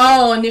impression.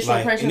 Oh, initial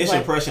impression. Initial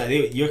impression.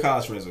 your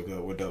college friends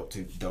were dope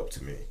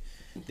to me.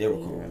 They were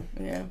cool.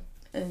 Yeah.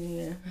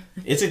 Yeah.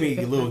 It took me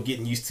a little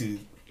getting used to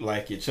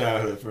like your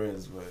childhood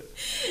friends, but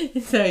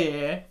so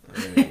yeah.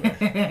 Anyway,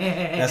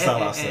 that's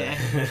all I'll say.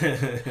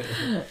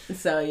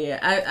 So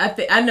yeah, I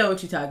think I know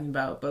what you're talking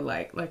about, but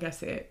like I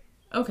said,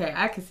 okay,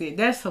 I can see it.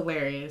 That's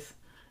hilarious.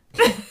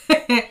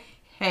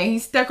 Hey, he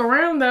stuck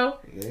around though.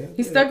 Yeah,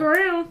 he stuck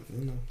around.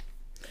 You know.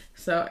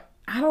 So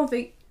I don't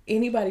think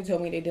anybody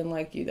told me they didn't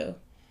like you though.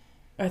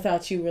 I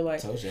thought you were like.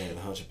 I told you I had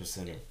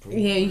 100% approval.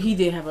 Yeah, he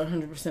did have a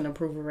 100%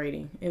 approval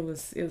rating. It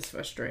was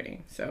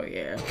frustrating. So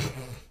yeah.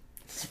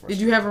 Did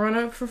you have a run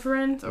up for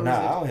friends? Or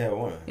I only had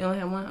one. You only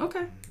had one?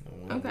 Okay.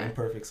 One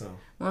perfect song.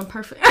 One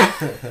perfect.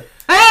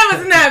 That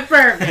was not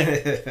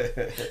perfect.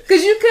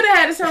 Because you could have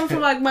had a song for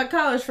like my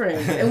college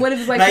friends, and what it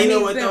was like. Now you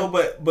know what though,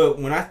 but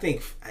when I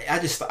think, I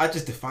just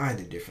defined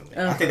it differently.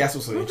 Okay. I think that's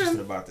what's so interesting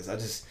about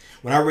this.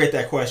 When I read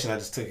that question, I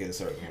just took it a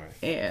certain way.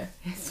 Yeah,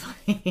 it's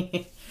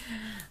funny.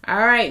 All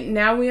right,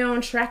 now we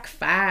on track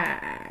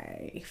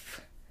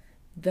 5.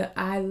 The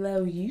I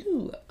Love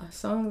You, a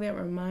song that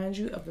reminds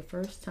you of the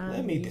first time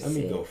let me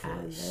go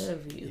first. I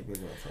love you. You've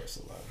been going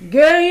first a lot.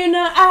 Girl, you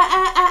know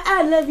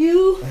I love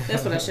you.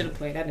 That's what I should have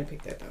played. I didn't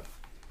pick that though.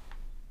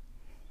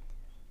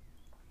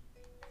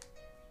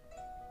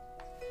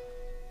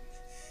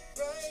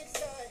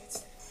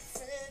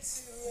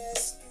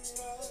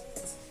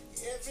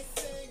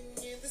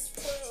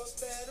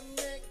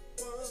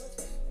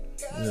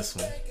 This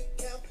one.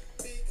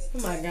 Oh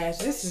my gosh,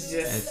 this is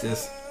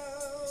just.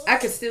 I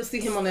could still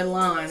see him on that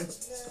line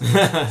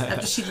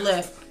after she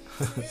left.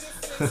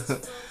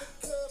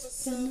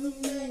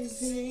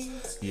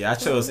 Yeah, I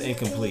chose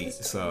Incomplete,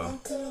 so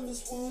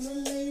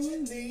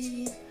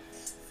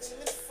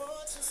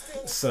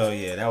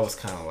yeah, that was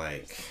kind of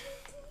like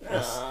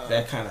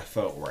that kind of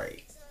felt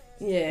right.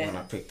 Yeah, when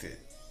I picked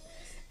it.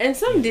 And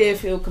some did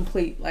feel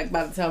complete, like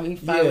by the time he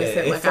finally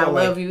said, like, I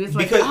love you. It's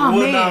because, like, oh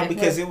man.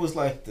 Because it was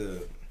like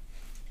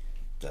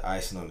the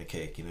icing on the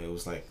cake. You know, it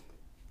was like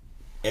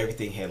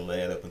everything had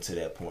led up until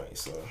that point.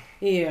 So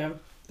yeah,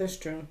 that's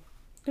true.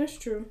 That's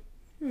true.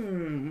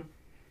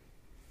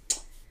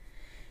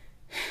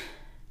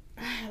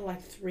 I had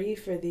like 3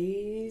 for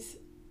these.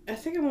 I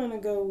think I'm gonna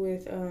go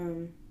with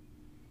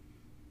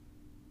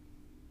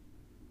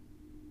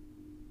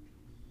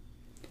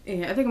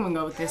yeah, I think I'm gonna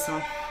go with this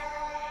one. Oh,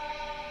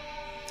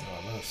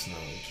 I love snow.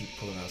 You keep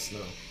pulling out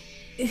snow.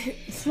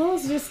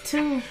 Snow's just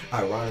too.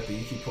 Ironically,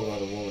 you keep pulling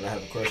out a woman I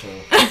have a crush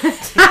on.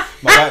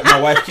 my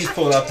wife keeps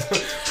pulling out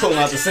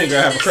the singer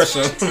I have a crush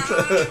on.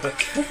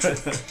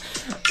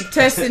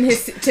 Testing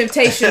his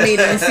temptation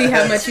meter and see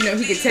how much he can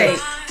take.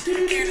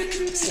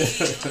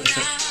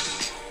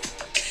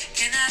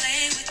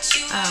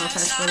 Oh,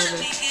 that's a little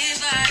bit.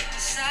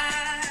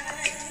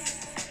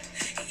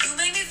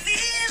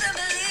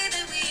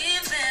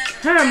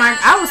 Her and Mike,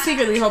 I was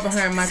secretly hoping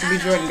her and Michael B.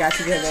 Jordan got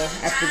together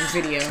after this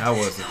video. I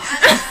wasn't.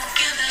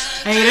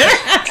 Ain't it?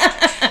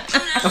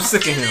 I'm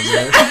sick of him,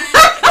 man.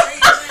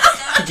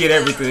 He get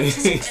everything.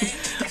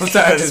 I'm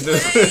tired of this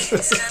dude.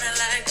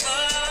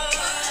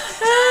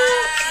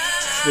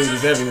 This dude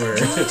is everywhere.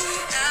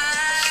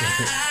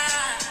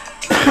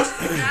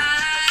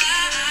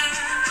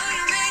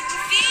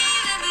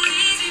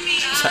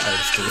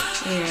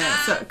 Yeah,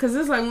 so because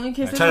it's like when we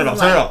kissed, turn it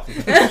off.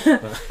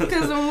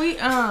 Because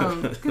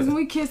when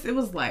we kissed, it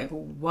was like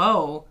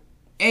whoa,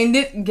 and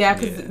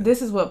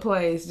this is what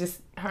plays,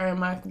 just her and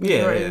Michael B.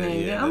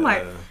 Jordan. I'm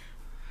like,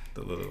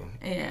 the little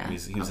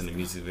music, he was in the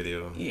music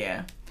video.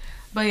 Yeah,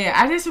 but yeah,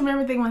 I just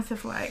remember thinking to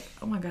myself like,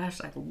 oh my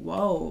gosh, like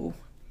whoa,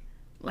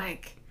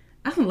 like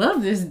I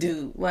love this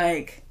dude,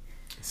 like.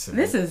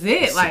 This is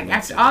it. Like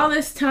after all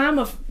this time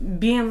of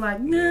being like,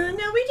 no,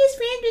 we just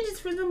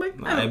friends. I'm like,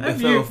 it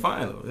felt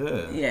final.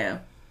 Yeah.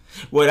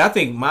 Well, I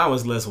think mine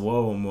was less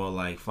whoa and more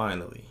like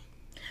finally.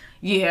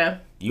 Yeah.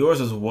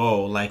 Yours was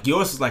whoa. Like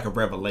yours was like a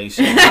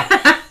revelation.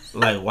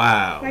 Like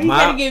wow. Why you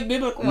gotta get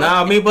biblical?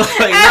 But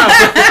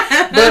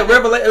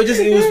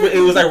revelation.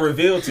 It was like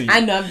revealed to you. I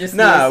know. I'm just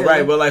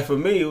right. But like for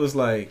me, it was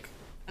like.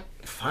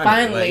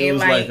 Finally, like, it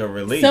was like a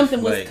relief.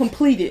 Something was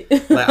completed.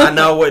 Like I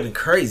know I wasn't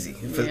crazy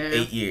for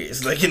 8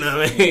 years. Like you know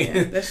what I mean?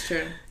 Yeah, that's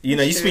true. You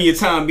know, you spend your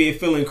time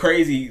feeling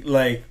crazy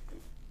like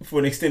for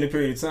an extended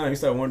period of time. You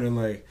start wondering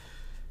like,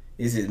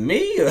 is it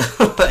me or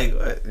like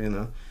what? You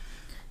know?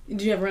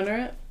 Did you have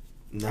runner up?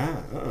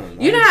 Nah.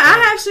 You know,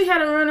 I actually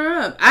had a runner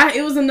up.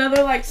 It was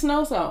another like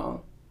snow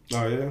song.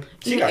 Oh yeah.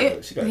 She got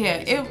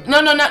it.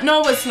 No.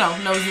 It was snow.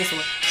 No, it was this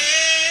one.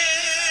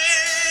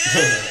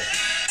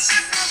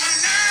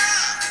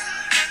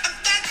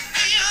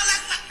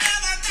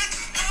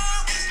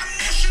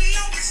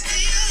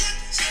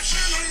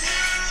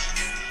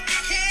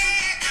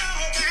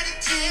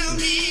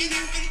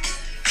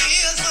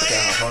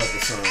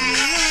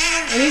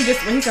 And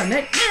he's on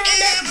that.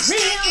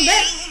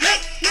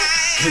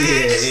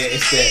 Yeah,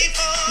 it's that.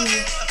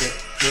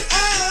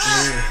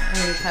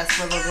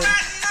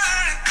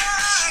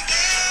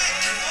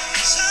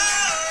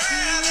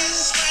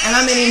 And I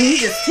mean, he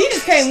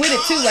just came with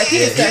it too. Like he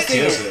just started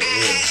singing.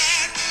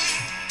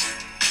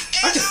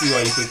 I can see why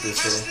you picked this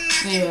song.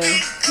 Yeah.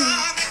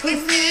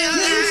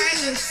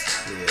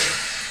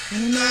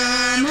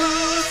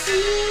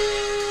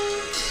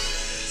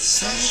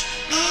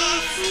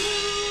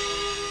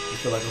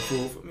 Feel like a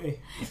fool for me.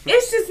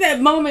 It's just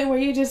that moment where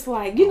you're just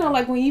like,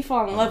 like when you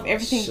fall in love,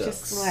 everything's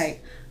just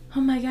like,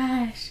 oh my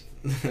gosh.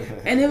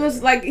 And it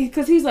was like,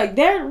 because he's like,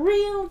 that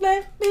real,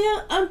 that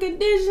feel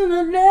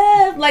unconditional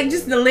love, like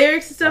just the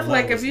lyrics and stuff.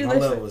 Like if you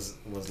listen, love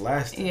was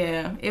lasting.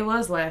 Yeah, it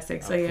was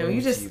lasting. So yeah, you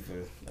just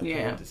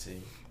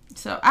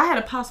So I had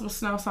a possible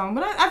snow song,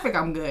 but I think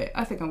I'm good.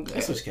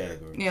 Let's switch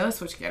categories. Yeah, let's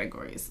switch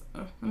categories.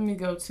 Let me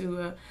go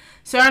to.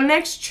 So our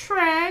next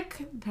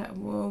track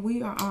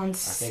we are on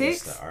 6. I think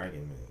it's the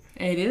argument.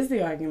 It is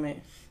the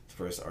argument.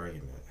 First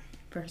argument.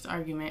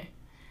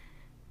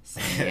 So,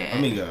 yeah.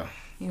 Let me go.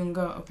 You can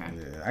go? Okay.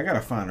 Yeah, I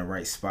gotta find the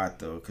right spot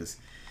though, because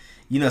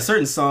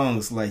certain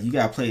songs like you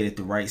gotta play it at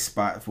the right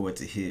spot for it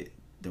to hit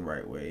the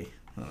right way.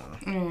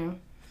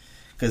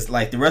 Because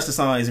like the rest of the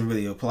song isn't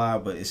really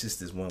applied, but it's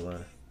just this one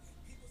line.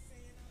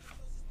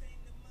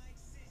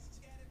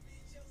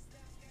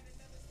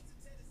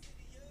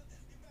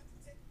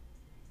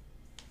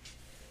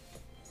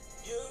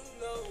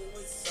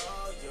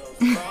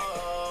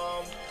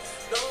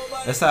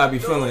 That's how I be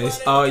feeling. It's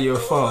all your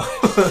fault.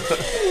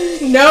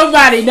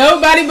 Nobody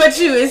but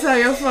you. It's all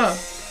your fault.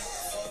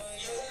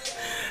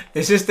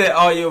 It's just that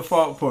all your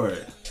fault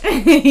part.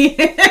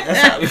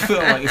 That's how we feel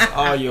like it's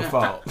all your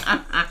fault.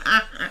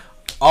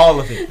 All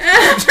of it.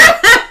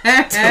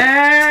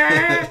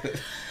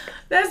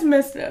 That's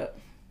messed up.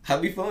 How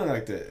be feeling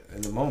like that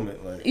in the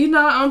moment? Like I'm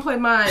gonna play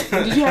mine.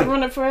 Did you have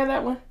one up for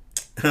that one?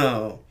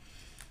 Oh,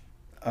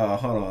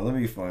 hold on. Let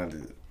me find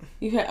it.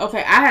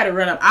 Okay. I had a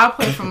run up. I'll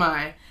play for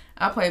mine.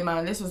 I played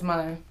mine. This was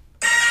mine.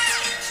 Heads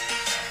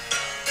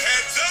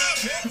up!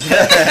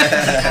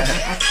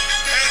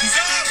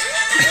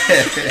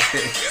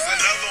 Here's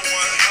another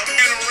one. Up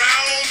and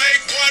around,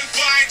 make one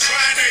fine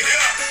trying to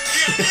hear.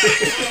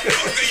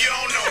 You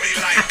don't know me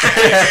like that.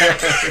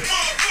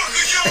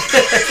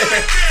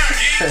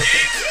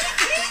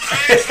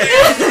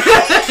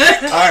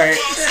 Alright.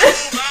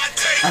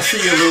 I see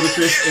you,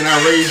 Ludacris, and I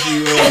raise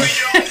you.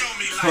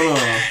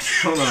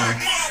 Hold on.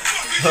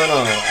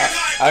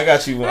 I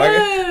got you.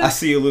 I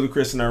see you,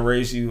 Ludacris, and I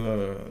raise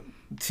you,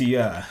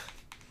 T.I.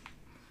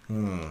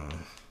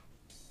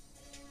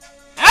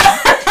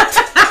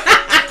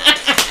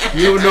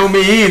 You don't know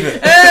me either.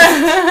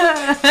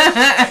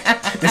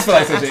 This feels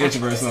like such an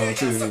introvert song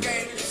too.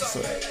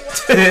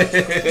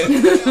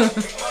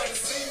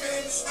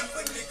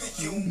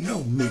 You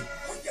know me.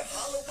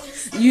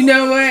 You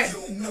know what?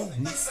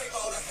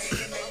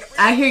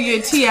 I hear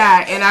your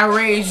T.I. and I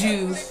raise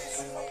you.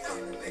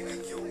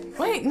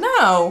 Wait,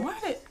 no. Why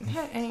did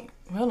that ain't?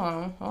 Hold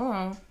on.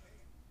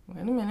 Wait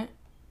a minute.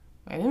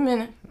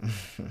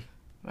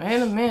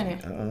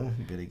 Uh-oh,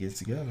 you better get it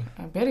together.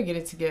 I better get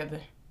it together.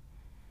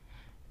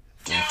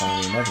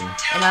 Find me another one.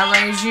 And I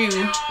raise you.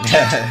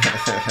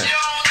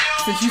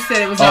 Since you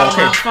said it was all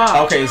my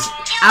fault. Okay.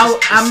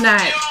 I'm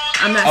not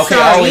okay,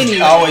 sorry anyway.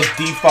 I always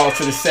default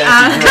to the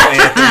sassy girl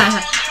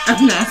anthem.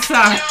 I'm not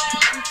sorry.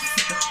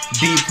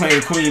 B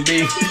playing Queen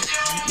B.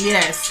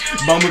 Yes.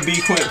 Bumblebee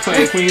playing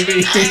Queen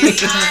B.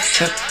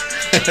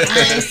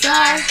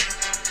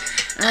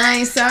 I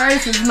ain't sorry.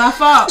 This is my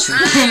fault.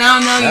 And I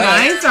don't know,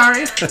 I ain't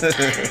sorry.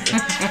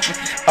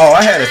 Oh,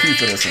 I had a few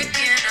for this one.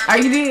 Oh,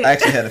 you did? I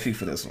actually had a few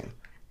for this one.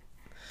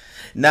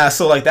 Nah,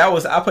 so like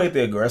I played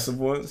the aggressive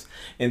ones,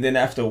 and then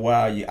after a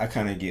while, I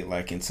kind of get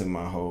like into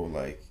my whole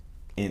like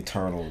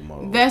internal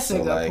mode. That's a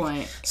good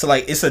point. So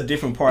like it's a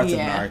different parts of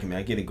the argument.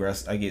 I get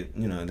aggressive. I get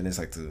and then it's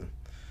like the.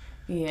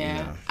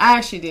 Yeah, I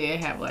actually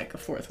did have like a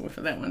fourth one for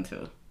that one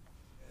too.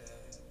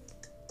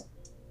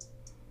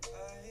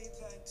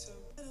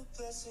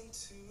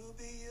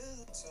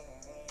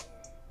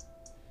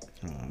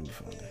 Hold on, let me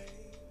find it.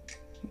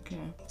 Okay.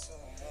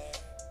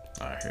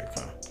 All right, here it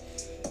comes.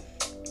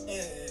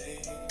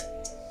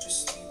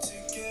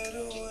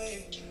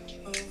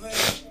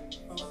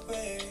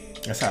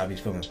 That's how I be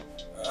feeling.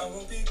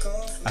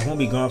 I won't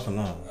be gone for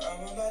long.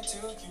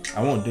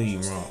 I won't do you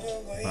wrong,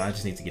 but I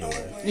just need to get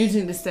away. You just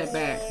need to step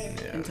back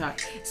and talk.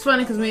 It's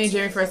funny because me and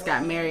Jerry first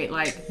got married.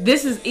 Like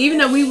this is even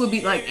though we would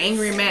be like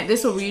angry and mad.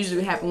 This is what we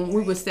usually happen when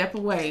we would step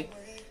away,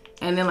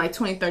 and then like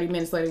 20-30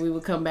 minutes later we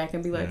would come back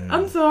and be like,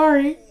 "I'm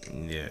sorry."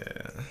 Yeah.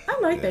 I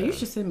like that. You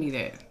should send me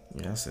that.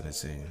 Yeah, I'll send it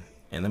to you.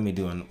 And let me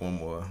do one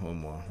more.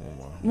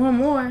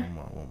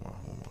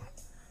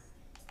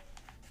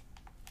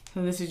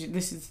 So this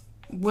is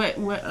what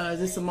is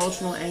this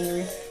emotional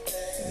angry?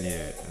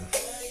 Yeah.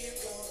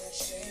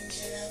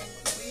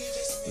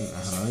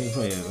 Let me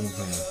play it. How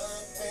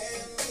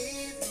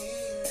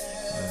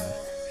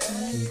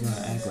you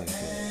gonna act like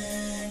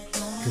that?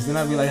 Cause then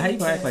I'll be like, how you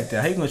gonna act like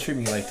that? How you gonna treat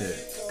me like that?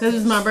 Cause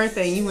it's my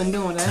birthday and you wasn't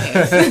doing that.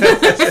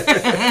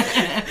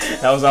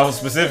 That was all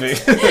specific.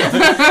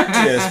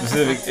 Yeah,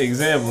 specific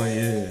example.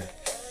 Yeah.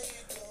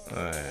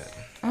 Alright.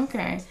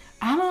 Okay.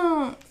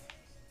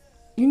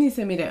 You need to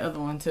send me that other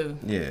one too.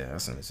 Yeah, I'll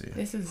send it to you.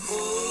 This is. Let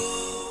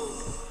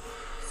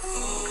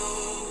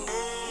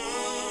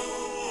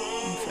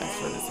me fast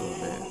forward this a little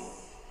bit.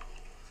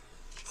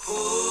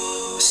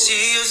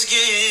 See you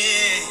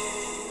again.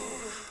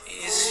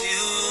 It's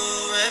you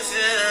I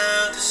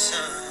felt the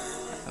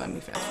sun. Let me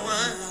fast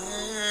forward.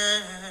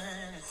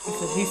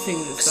 Because he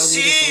sings it so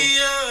See beautiful.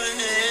 your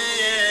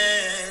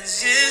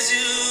hands. It's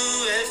you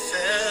I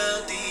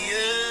felt the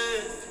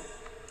earth.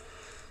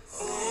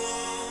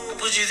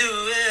 Put you through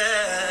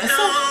it. I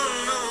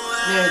don't know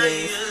why There it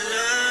is. you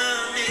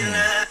love me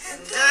like.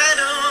 I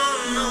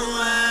don't know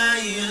why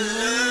you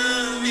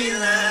love me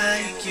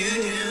like you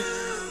do.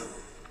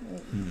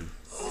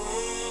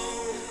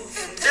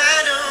 And I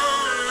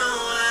don't know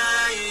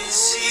why you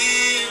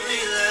see me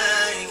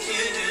like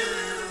you do.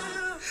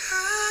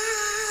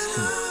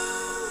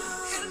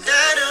 And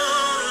I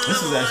don't This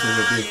is actually a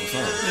beautiful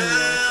song.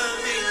 love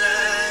me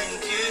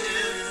like you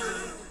do.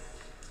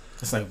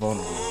 It's like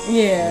vulnerable. Yeah.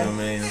 You know what I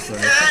mean? It's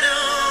like, I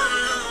don't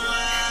know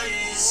why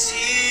you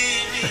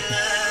see me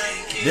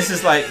like you this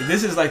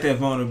is like that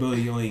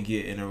vulnerability you only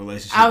get in a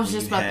relationship. I was when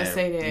just you about to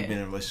say that. You've been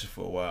in a relationship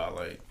for a while,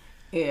 like,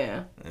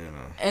 Yeah. you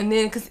know. And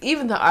then, because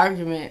even the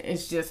argument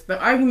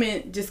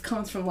just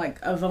comes from like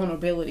a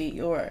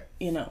vulnerability or,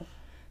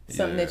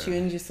 something that you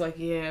and just like,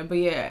 but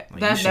yeah, Like,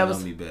 that you was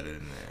know me better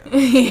than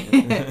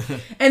that.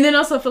 And then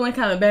also feeling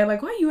kind of bad,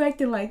 like, why are you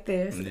acting like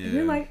this? Yeah. And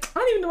you're like, I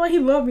don't even know why he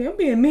loved me. I'm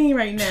being mean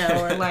right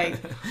now, or like,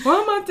 why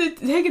am I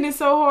taking it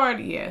so hard?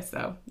 Yeah,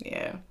 so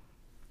yeah.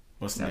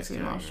 What's the That's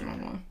next the emotional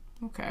category? one.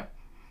 Okay.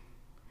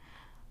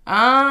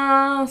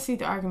 Let's see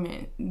the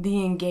argument.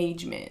 The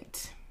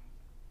engagement.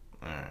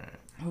 Alright.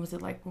 What was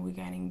it like when we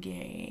got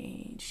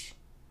engaged?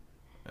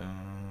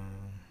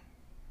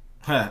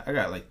 I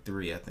got like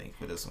 3, I think,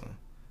 for this one.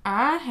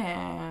 I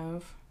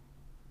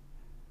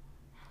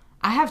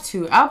have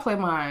 2. I'll play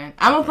mine.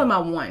 I'm gonna play my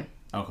 1.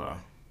 Okay.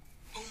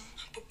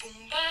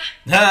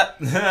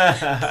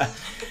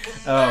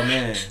 Oh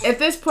man. At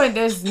this point,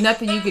 there's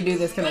nothing you can do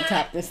that's gonna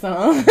top this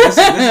song.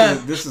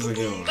 This is a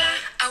good one.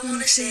 I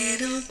wanna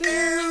settle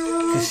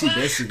down. Cause she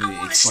basically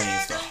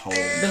explains the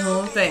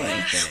whole thing.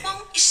 Won't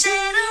you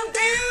settle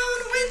down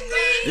with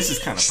me? This is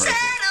kind of perfect.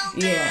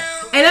 Yeah.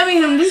 And I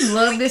mean, we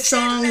love this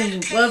song. We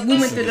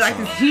went through like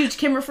this huge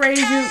Kimbra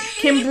phase,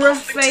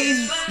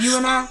 you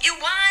and I. You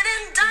wine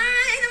and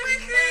dine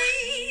with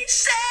me.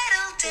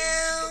 Settle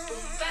down.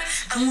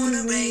 I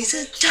wanna raise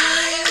a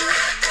child.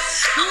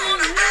 I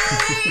wanna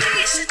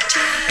raise a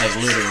child. Like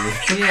literally.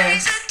 Yeah.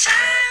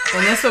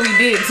 And that's what we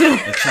did too.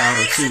 A child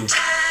or two.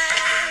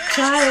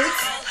 Child.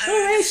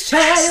 Raise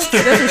child.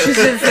 That's what she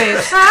should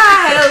say.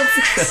 Child.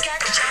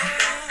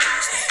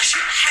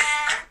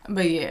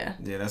 But yeah.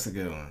 Yeah, that's a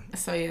good one.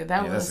 So yeah,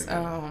 that was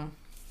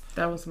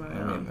my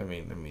Let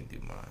me do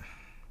mine.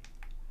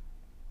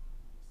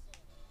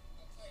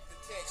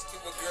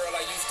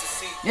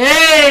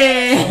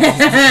 Hey!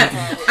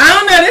 I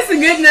don't know, this is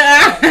good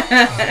enough.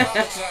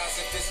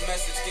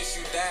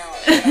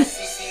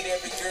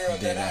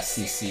 That I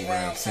see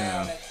around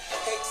town.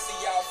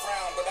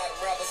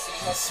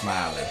 I'm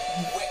smiling.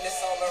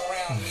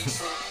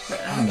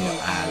 I'm your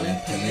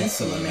island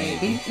peninsula,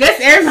 maybe. That's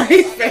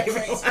everybody's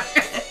favorite one.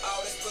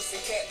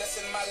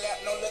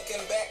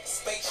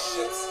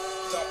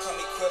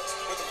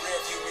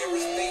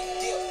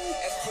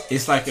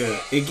 It's like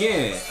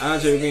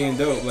Andre being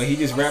dope. Like he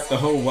just rapped the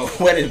whole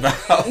wedding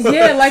vow.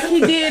 Yeah, like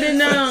he did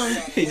in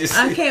He just,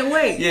 I Can't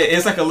Wait. Yeah,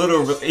 it's like a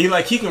little. He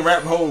can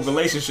rap whole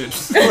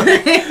relationships,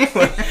 like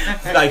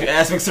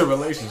aspects of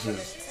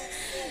relationships.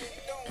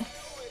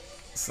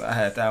 So I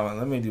had that one.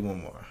 Let me do one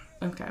more.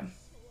 Okay.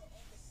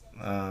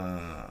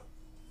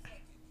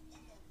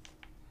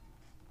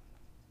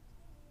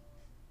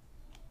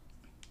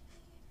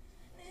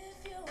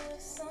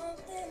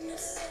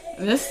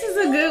 This is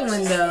a good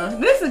one, though.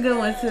 This is a good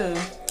one, too.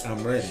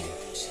 I'm ready.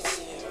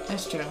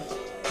 That's true.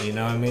 You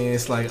know what I mean?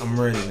 It's like I'm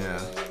ready now.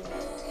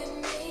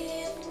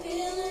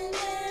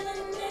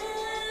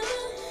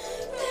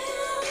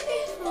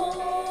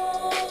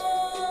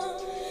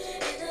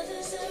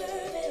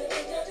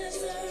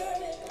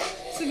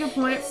 That's a good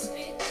point. It's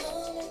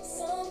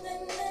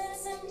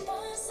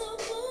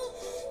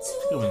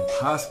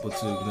impossible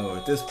to ignore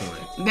at this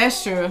point.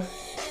 That's true.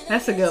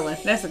 That's a good one.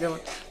 That's a good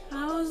one.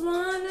 I was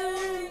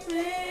wondering,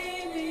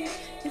 baby,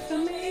 if I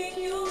make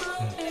you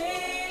my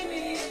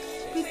baby,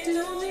 but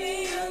do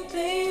me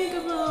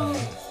unthinkable.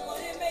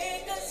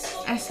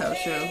 That's so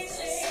true.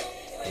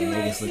 You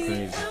make us look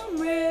crazy. I'm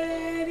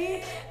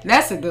ready.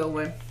 That's a good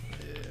one.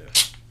 Yeah.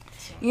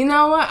 You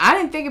know what? I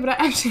didn't think of it.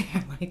 I actually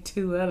had like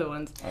two other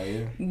ones. Oh,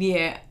 yeah?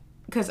 Yeah.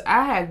 Because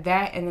I had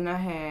that and then I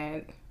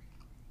had...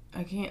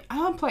 I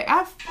don't play...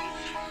 I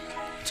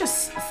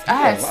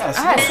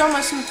had so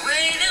much...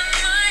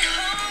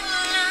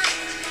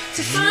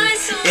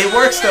 It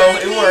works though.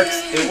 It works.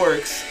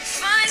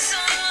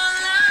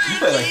 You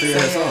play like 3 of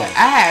her songs.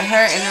 I had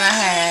her and then I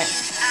had...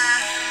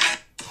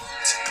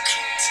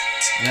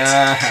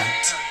 Nah.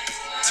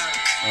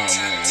 Oh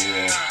man,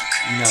 yeah.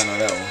 You not know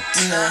that one.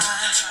 Yeah.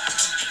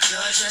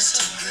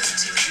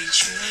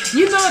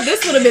 You know,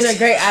 this would have been a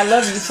great I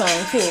Love You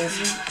song too.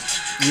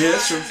 Yeah,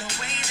 that's true.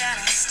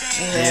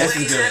 Yeah, that's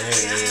good. Yeah.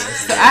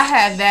 So I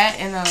had that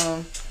and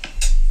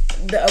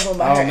the other one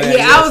by her. Man,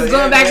 yeah, I was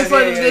going back and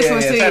forth with this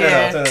one too. Turn it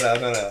out.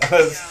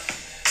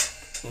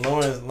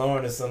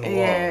 Lauren is on the wall.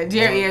 Yeah,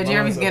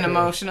 Jeremy's getting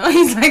emotional.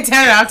 He's like,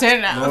 turn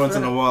it out. Lauren's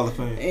on the wall of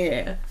fame.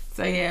 Yeah.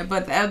 So yeah,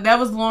 but that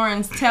was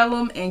Lauren's Tell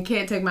 'Em and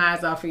Can't Take My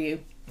Eyes Off of You.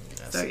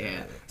 So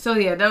yeah. So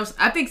yeah, that was.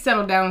 I think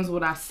Settle Down is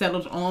what I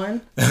settled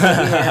on.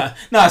 Yeah.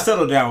 No,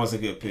 Settle Down was a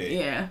good pick.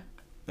 Yeah.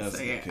 That's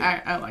so a good pick.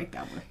 I like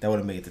that one. That would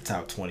have made the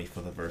top 20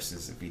 for the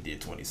Verzuz if we did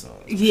 20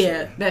 songs.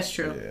 Yeah, sure. That's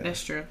true. Yeah.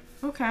 That's true.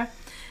 Okay.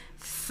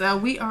 So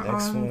we are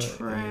Next on one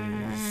track.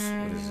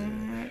 what is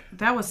it?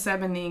 That was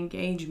 7, the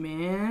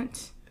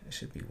engagement. It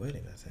should be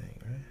wedding, I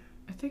think, right?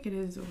 I think it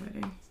is a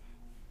wedding.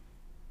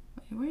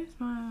 Wait,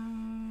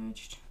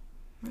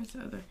 where's the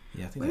other?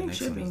 Yeah, I think Wedding the next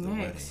should one be is the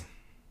next.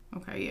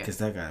 wedding. Okay, yeah.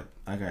 Because I got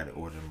it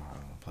ordered in my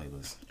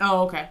playlist.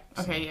 Oh, okay.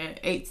 Okay, yeah.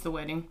 8's the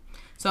wedding.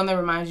 So that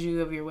reminds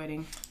you of your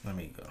wedding. Let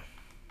me go.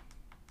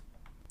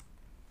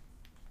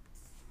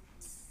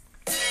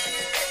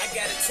 I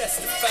gotta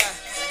testify.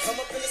 Come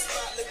up in the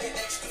spot looking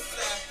extra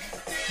fly.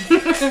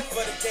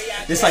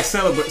 It's like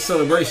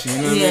celebration,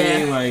 you know what I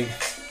mean? Like,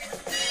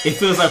 it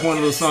feels like one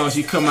of those songs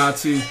you come out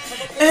to.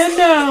 And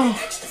now,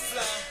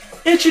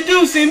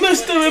 introducing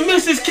Mr. and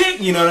Mrs.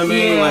 King. You know what I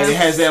mean? Yeah. Like, it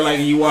has that, like,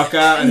 you walk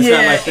out and it's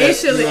not like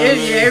that.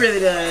 It really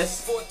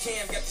does.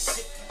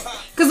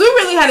 Because we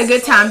really had a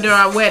good time during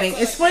our wedding.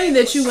 It's funny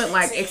that you went,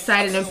 like,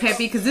 excited and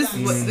peppy because this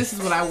is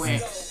what I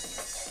went.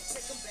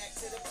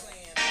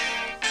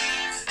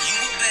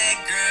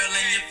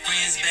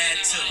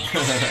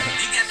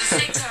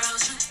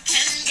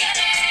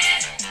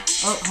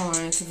 Oh, hold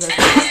on.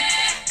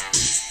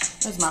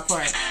 That's my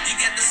part. You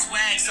got the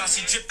swag, so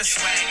she drippin'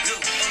 swag too.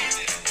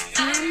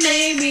 I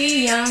may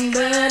be young,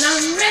 but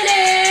I'm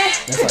ready.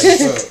 That's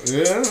like,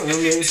 yeah, I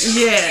mean,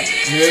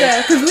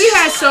 Yeah. Because we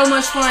had so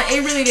much fun.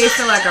 It really did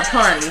feel like a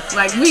party.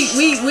 Like we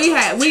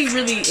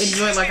really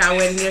enjoyed like our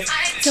wedding gift.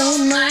 Tell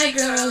my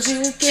girls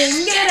you can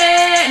get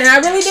it. And I I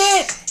really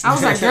did. I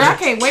was like, girl, I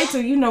can't wait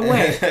till you know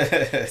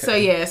what. So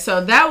yeah,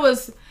 that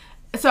was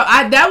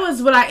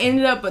what I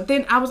ended up. But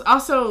then I was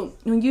also,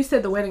 when you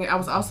said the wedding, I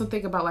was also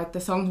thinking about like the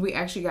songs we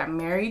actually got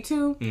married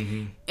to,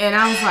 and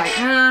I was like,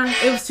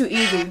 it was too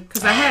easy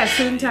because I had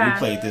Suit and Tie.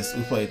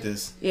 We played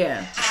this.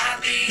 Yeah,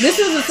 this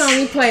was a song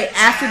we played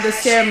after the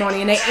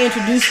ceremony, and they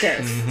introduced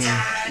us.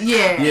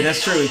 Yeah,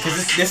 that's true.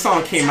 Because this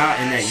song came out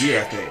in that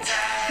year, I think.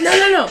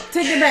 No.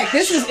 Take it back.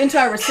 This was into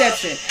our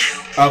reception.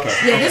 Okay.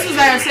 Yeah, this was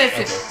our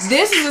reception. Okay.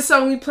 This is the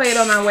song we played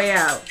on our way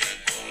out.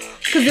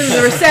 Because it was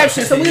a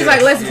reception. So we was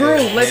like, let's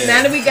groove.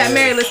 Now that we got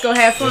married, let's go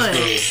have fun.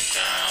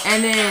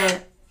 And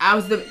then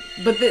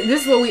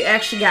this is what we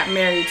actually got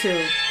married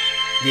to.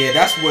 Yeah,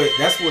 that's what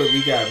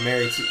we got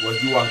married to. Well,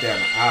 you walked down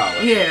the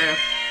aisle. Yeah.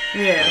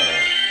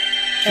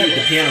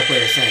 The piano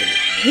player sang it.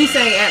 He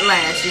sang At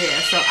Last, yeah.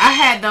 So I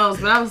had those,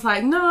 but I was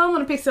like, no, I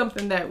want to pick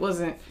something that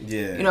wasn't,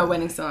 a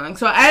wedding song.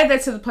 So I added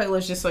that to the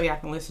playlist just so y'all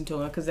can listen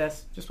to it, because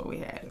that's just what we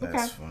had.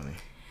 That's funny.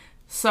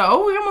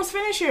 So we're almost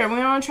finished here.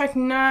 We're on track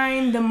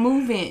 9, The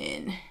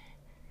Move-In.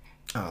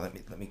 Oh, let me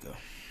go.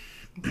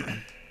 You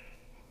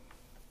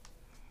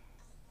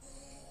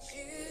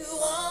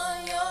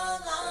are your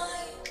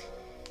light.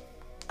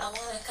 I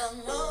wanna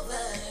come over.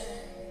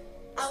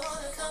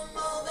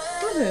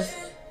 Who is this?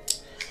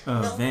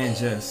 Van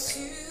Jess.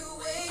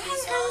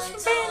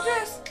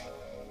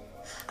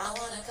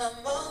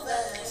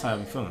 That's how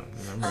we feeling.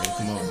 I'm ready to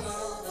come over.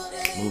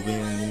 Move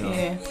in,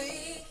 Yeah.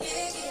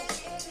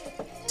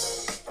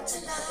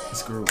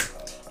 It's groovy.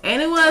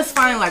 And it was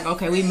fine, like,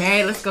 okay, we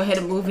married, let's go ahead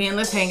and move in,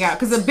 let's hang out.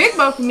 Because the big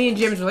bulk of me and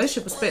Jim's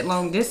relationship was split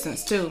long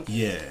distance, too.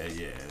 Yeah.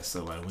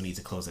 So, like, we need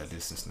to close that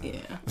distance now.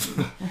 Yeah.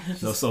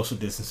 No social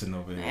distancing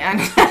over here.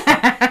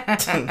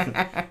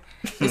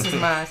 This is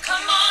mine.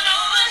 Come on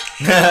over.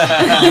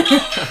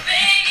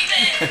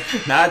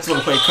 Now I just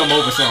want to play come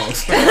over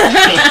songs.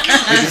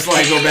 Just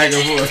like go back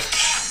and forth.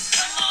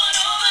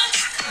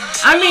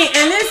 I mean,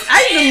 and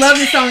I used to love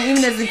this song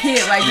even as a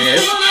kid. Like,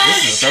 this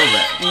is a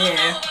throwback.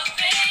 Yeah.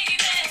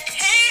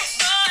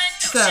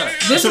 So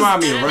this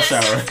reminds me of Rush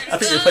Hour. I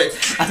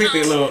think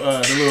the little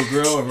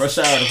girl in Rush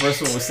Hour, the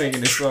first one was singing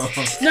this song.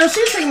 No,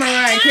 she was singing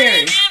Mariah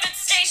Carey.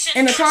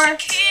 In the car?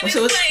 She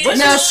was singing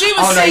Mariah. She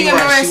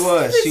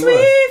was.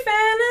 Sweet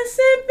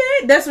fantasy,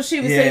 babe. That's what she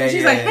was singing.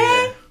 She's like,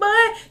 hey,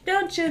 boy,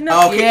 don't you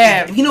know? Okay.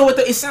 Yeah. You know what?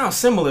 It sounds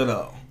similar,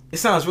 though. It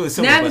sounds really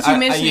similar. Now that you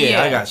mentioned it,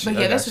 I got you.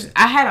 But yeah,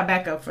 I had a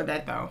backup for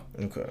that, though.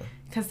 Okay.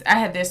 Because I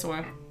had this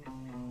one.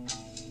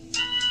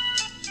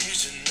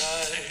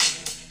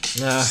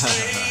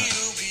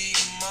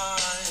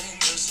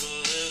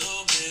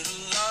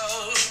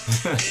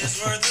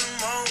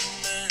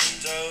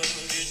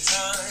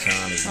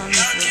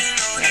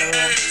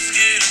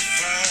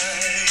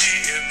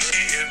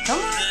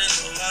 Come on.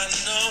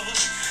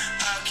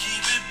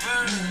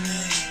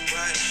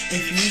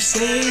 If you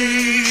say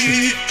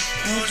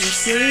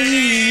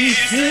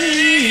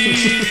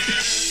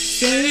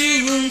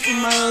room for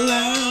my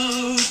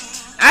love.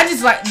 I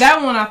just like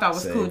that one. I thought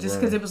was cool just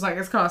because it was like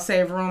it's called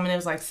Save Room, and it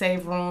was like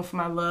save room for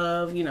my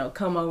love.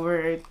 Come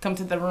over, come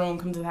to the room,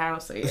 come to the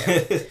house. So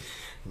yeah,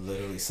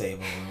 literally save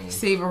a room.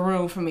 Save a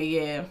room for me.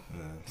 Yeah.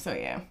 So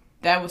yeah,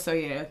 that was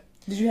yeah.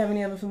 Did you have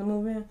any other from the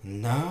movie?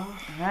 No. All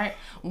right.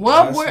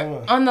 Well,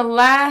 we're on the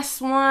last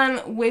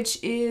one, which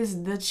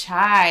is The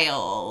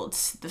Child.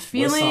 The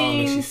feelings. What song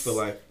makes you feel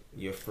like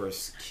your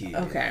first kid?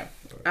 Okay.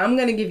 I'm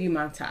going to give you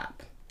my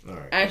top. All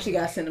right. I actually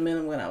got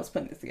sentimental when I was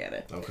putting this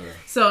together. Okay.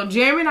 So,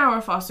 Jeremy and I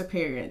were foster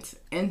parents.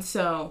 And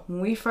so, when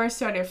we first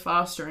started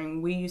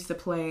fostering, we used to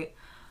play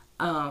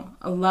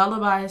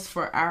lullabies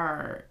for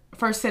our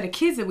first set of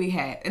kids that we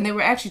had. And they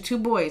were actually 2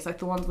 boys, like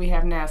the ones we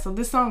have now. So,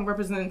 this song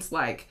represents,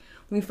 like,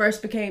 when we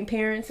first became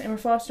parents and were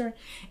fostering,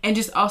 and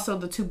just also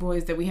the 2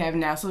 boys that we have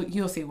now. So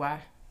you'll see why.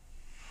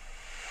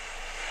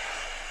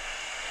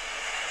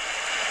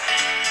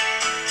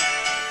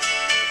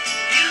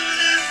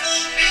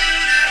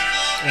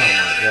 Oh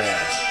my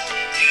God!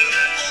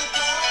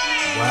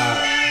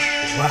 Wow!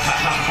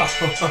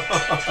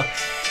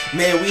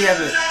 Man,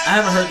 I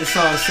haven't heard the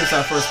song since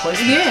our first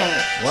placement.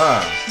 Yeah.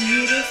 Wow.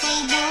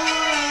 Beautiful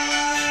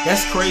boy.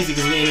 That's crazy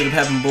because we ended up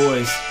having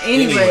boys.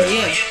 Anyway,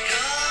 yeah.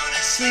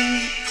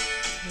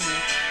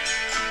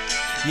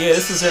 Yeah,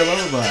 this is their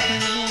lullaby.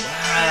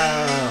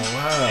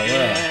 Wow.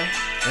 Yeah.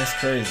 That's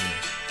crazy.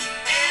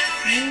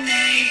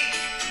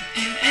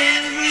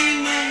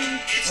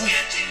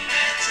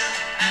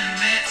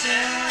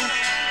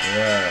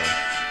 Wow.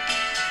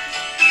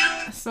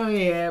 So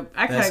yeah,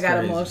 I kind of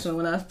got emotional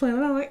when I was playing.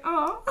 I was like,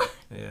 oh.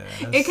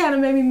 Yeah. It kind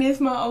of made me miss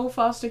my old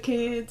foster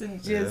kids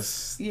and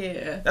just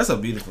That's a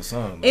beautiful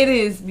song. Man. It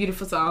is a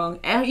beautiful song,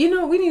 and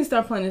we need to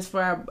start playing this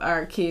for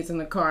our kids in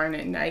the car and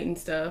at night and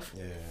stuff.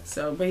 Yeah.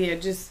 So,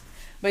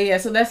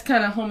 so that's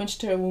kind of homage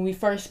to when we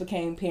first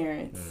became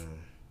parents,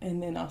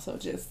 and then also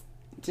just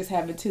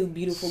having 2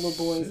 beautiful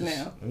little boys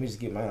now. Let me just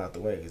get mine out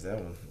the way because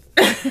that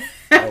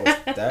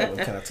one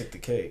kind of took the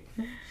cake.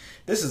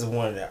 This is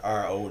one that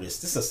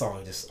this is a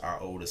song just our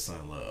oldest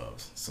son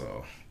loves.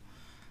 So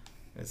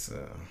it's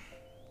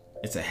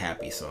it's a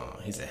happy song.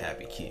 He's a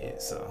happy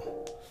kid,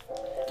 so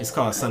it's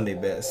called Sunday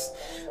Best.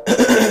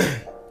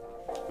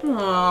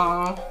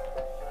 Aww.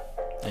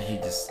 And he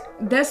just...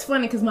 That's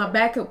funny because my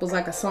backup was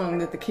like a song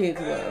that the kids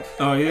love.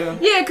 Oh, yeah?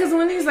 Yeah, because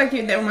when he's like,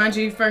 that reminds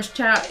you of your first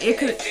child,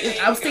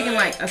 I was thinking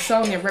like a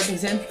song that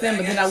represents them,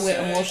 but then I went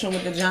emotional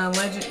with the John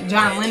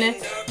Lennon.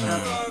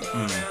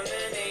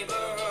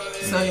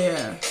 So,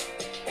 yeah.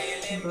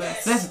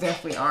 But that's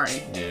definitely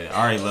Ari. Yeah,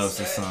 Ari loves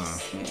this song.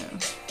 Yeah.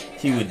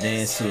 He would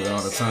dance to it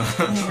all the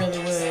time. He really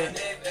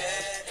would.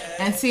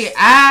 And see,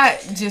 I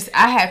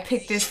had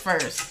picked this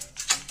first.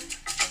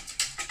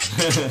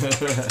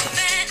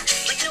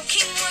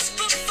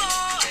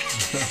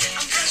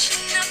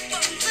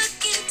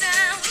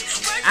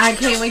 I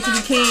can't wait to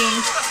be king.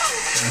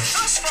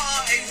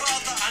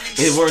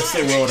 It works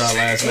so well with our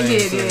last name.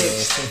 It did.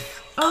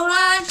 Oh,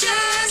 I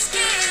just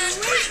can't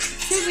wait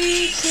to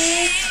be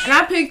king. And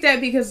I picked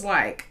that because,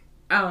 like,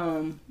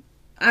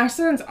 our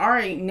son's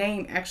Ari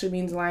name actually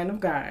means Lion of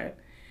God.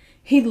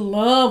 He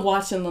loved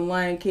watching The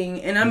Lion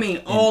King, and I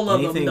mean all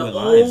of them. The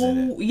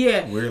old,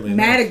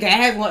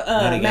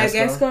 Madagascar.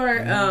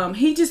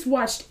 He just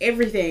watched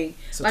everything,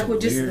 like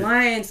with just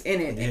lions in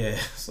it. Yeah,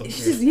 so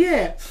it's just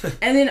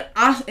And then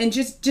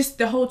just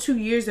the whole 2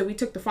 years that we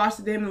took to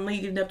foster them and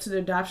leading up to their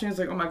adoption, it's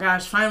like, oh my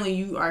gosh, finally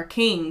you are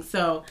king.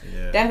 So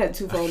that had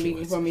twofold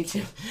meaning for me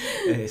too.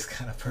 It's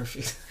kind of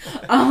perfect.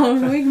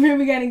 Remember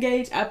we got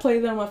engaged. I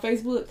played it on my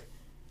Facebook.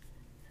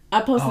 I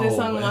posted this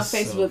song on my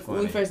Facebook when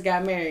we first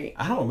got married.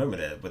 I don't remember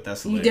that, but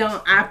that's hilarious. You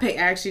don't? I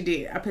actually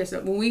did. I put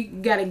when we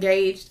got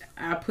engaged.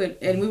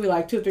 And we were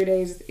like 2 or 3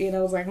 days, and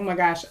I was like, oh my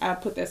gosh, I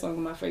put that song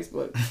on my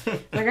Facebook.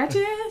 Like, I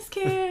just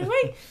can't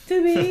wait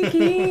to be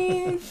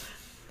king.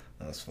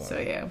 That's funny. So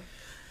yeah.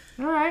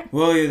 All right.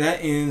 Well, yeah,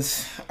 that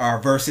ends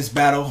our versus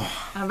battle.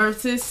 Our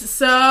versus.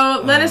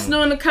 So let us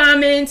know in the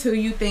comments who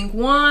you think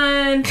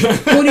won. Who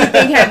do you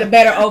think had the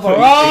better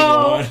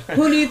overall?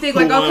 Who do you think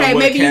like, okay,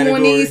 maybe you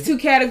won these 2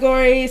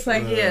 categories?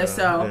 Like,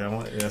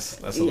 so.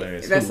 That's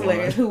hilarious. That's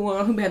hilarious. Who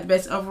won? Who had the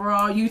best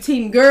overall? You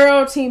team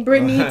girl, team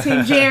Brittany,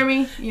 team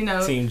Jeremy. You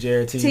know, team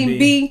Jared, team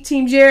B,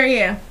 team Jerry.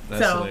 Yeah.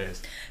 That's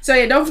hilarious. So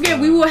yeah, don't forget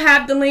we will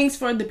have the links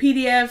for the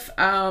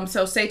PDF.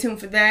 So stay tuned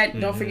for that.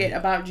 Don't forget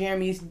about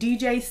Jeremy's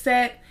DJ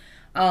set.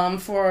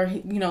 For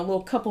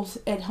little couples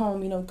at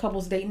home,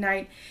 couples date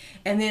night,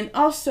 and then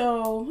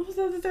also what was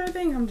the third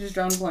thing? I'm just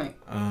drawing a blank.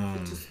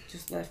 It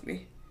just left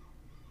me.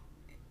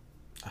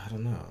 I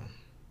don't know.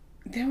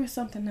 There was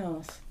something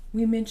else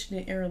we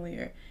mentioned it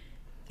earlier.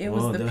 It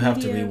was the PDF. Have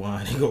to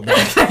rewind and go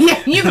back.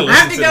 Yeah, you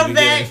have to go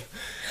back.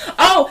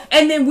 Oh,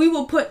 and then we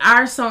will put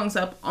our songs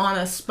up on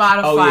a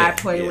Spotify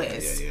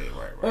playlist,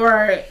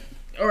 right.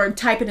 Or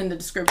type it in the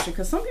description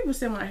because some people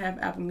still might have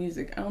Apple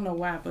Music. I don't know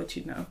why, but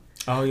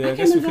Oh yeah, I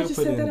guess we could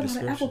put it in the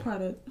description. description. Apple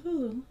product.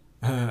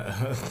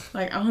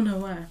 Like, I don't know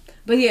why.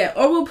 But yeah,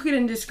 or we'll put it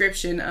in the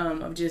description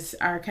of just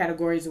our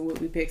categories and what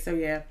we pick. So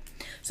yeah.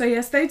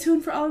 Stay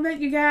tuned for all of that,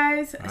 you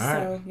guys. All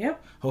right. So,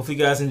 yep. Hopefully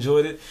you guys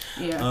enjoyed it.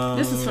 Yeah.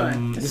 This was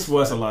fun. This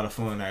was a lot of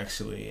fun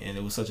actually, and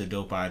it was such a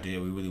dope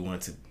idea. We really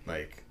wanted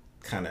to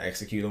kind of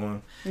execute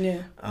on.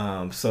 Yeah.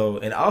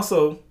 And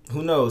also,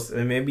 who knows?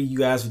 And maybe you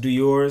guys will do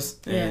yours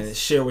and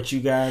share what you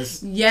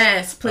guys.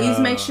 Yes, please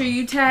make sure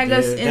you tag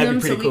us in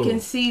them so we can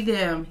see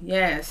them.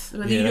 Yes,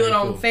 whether you do it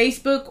on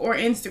Facebook or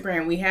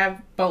Instagram, we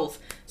have both.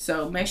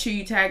 So make sure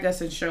you tag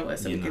us and show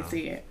us so we can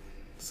see it.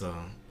 So,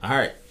 all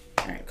right,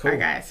 cool. Bye,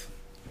 guys.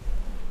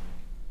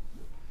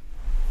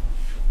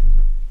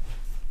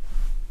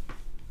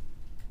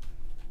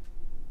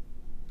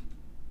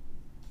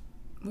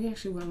 We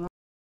actually went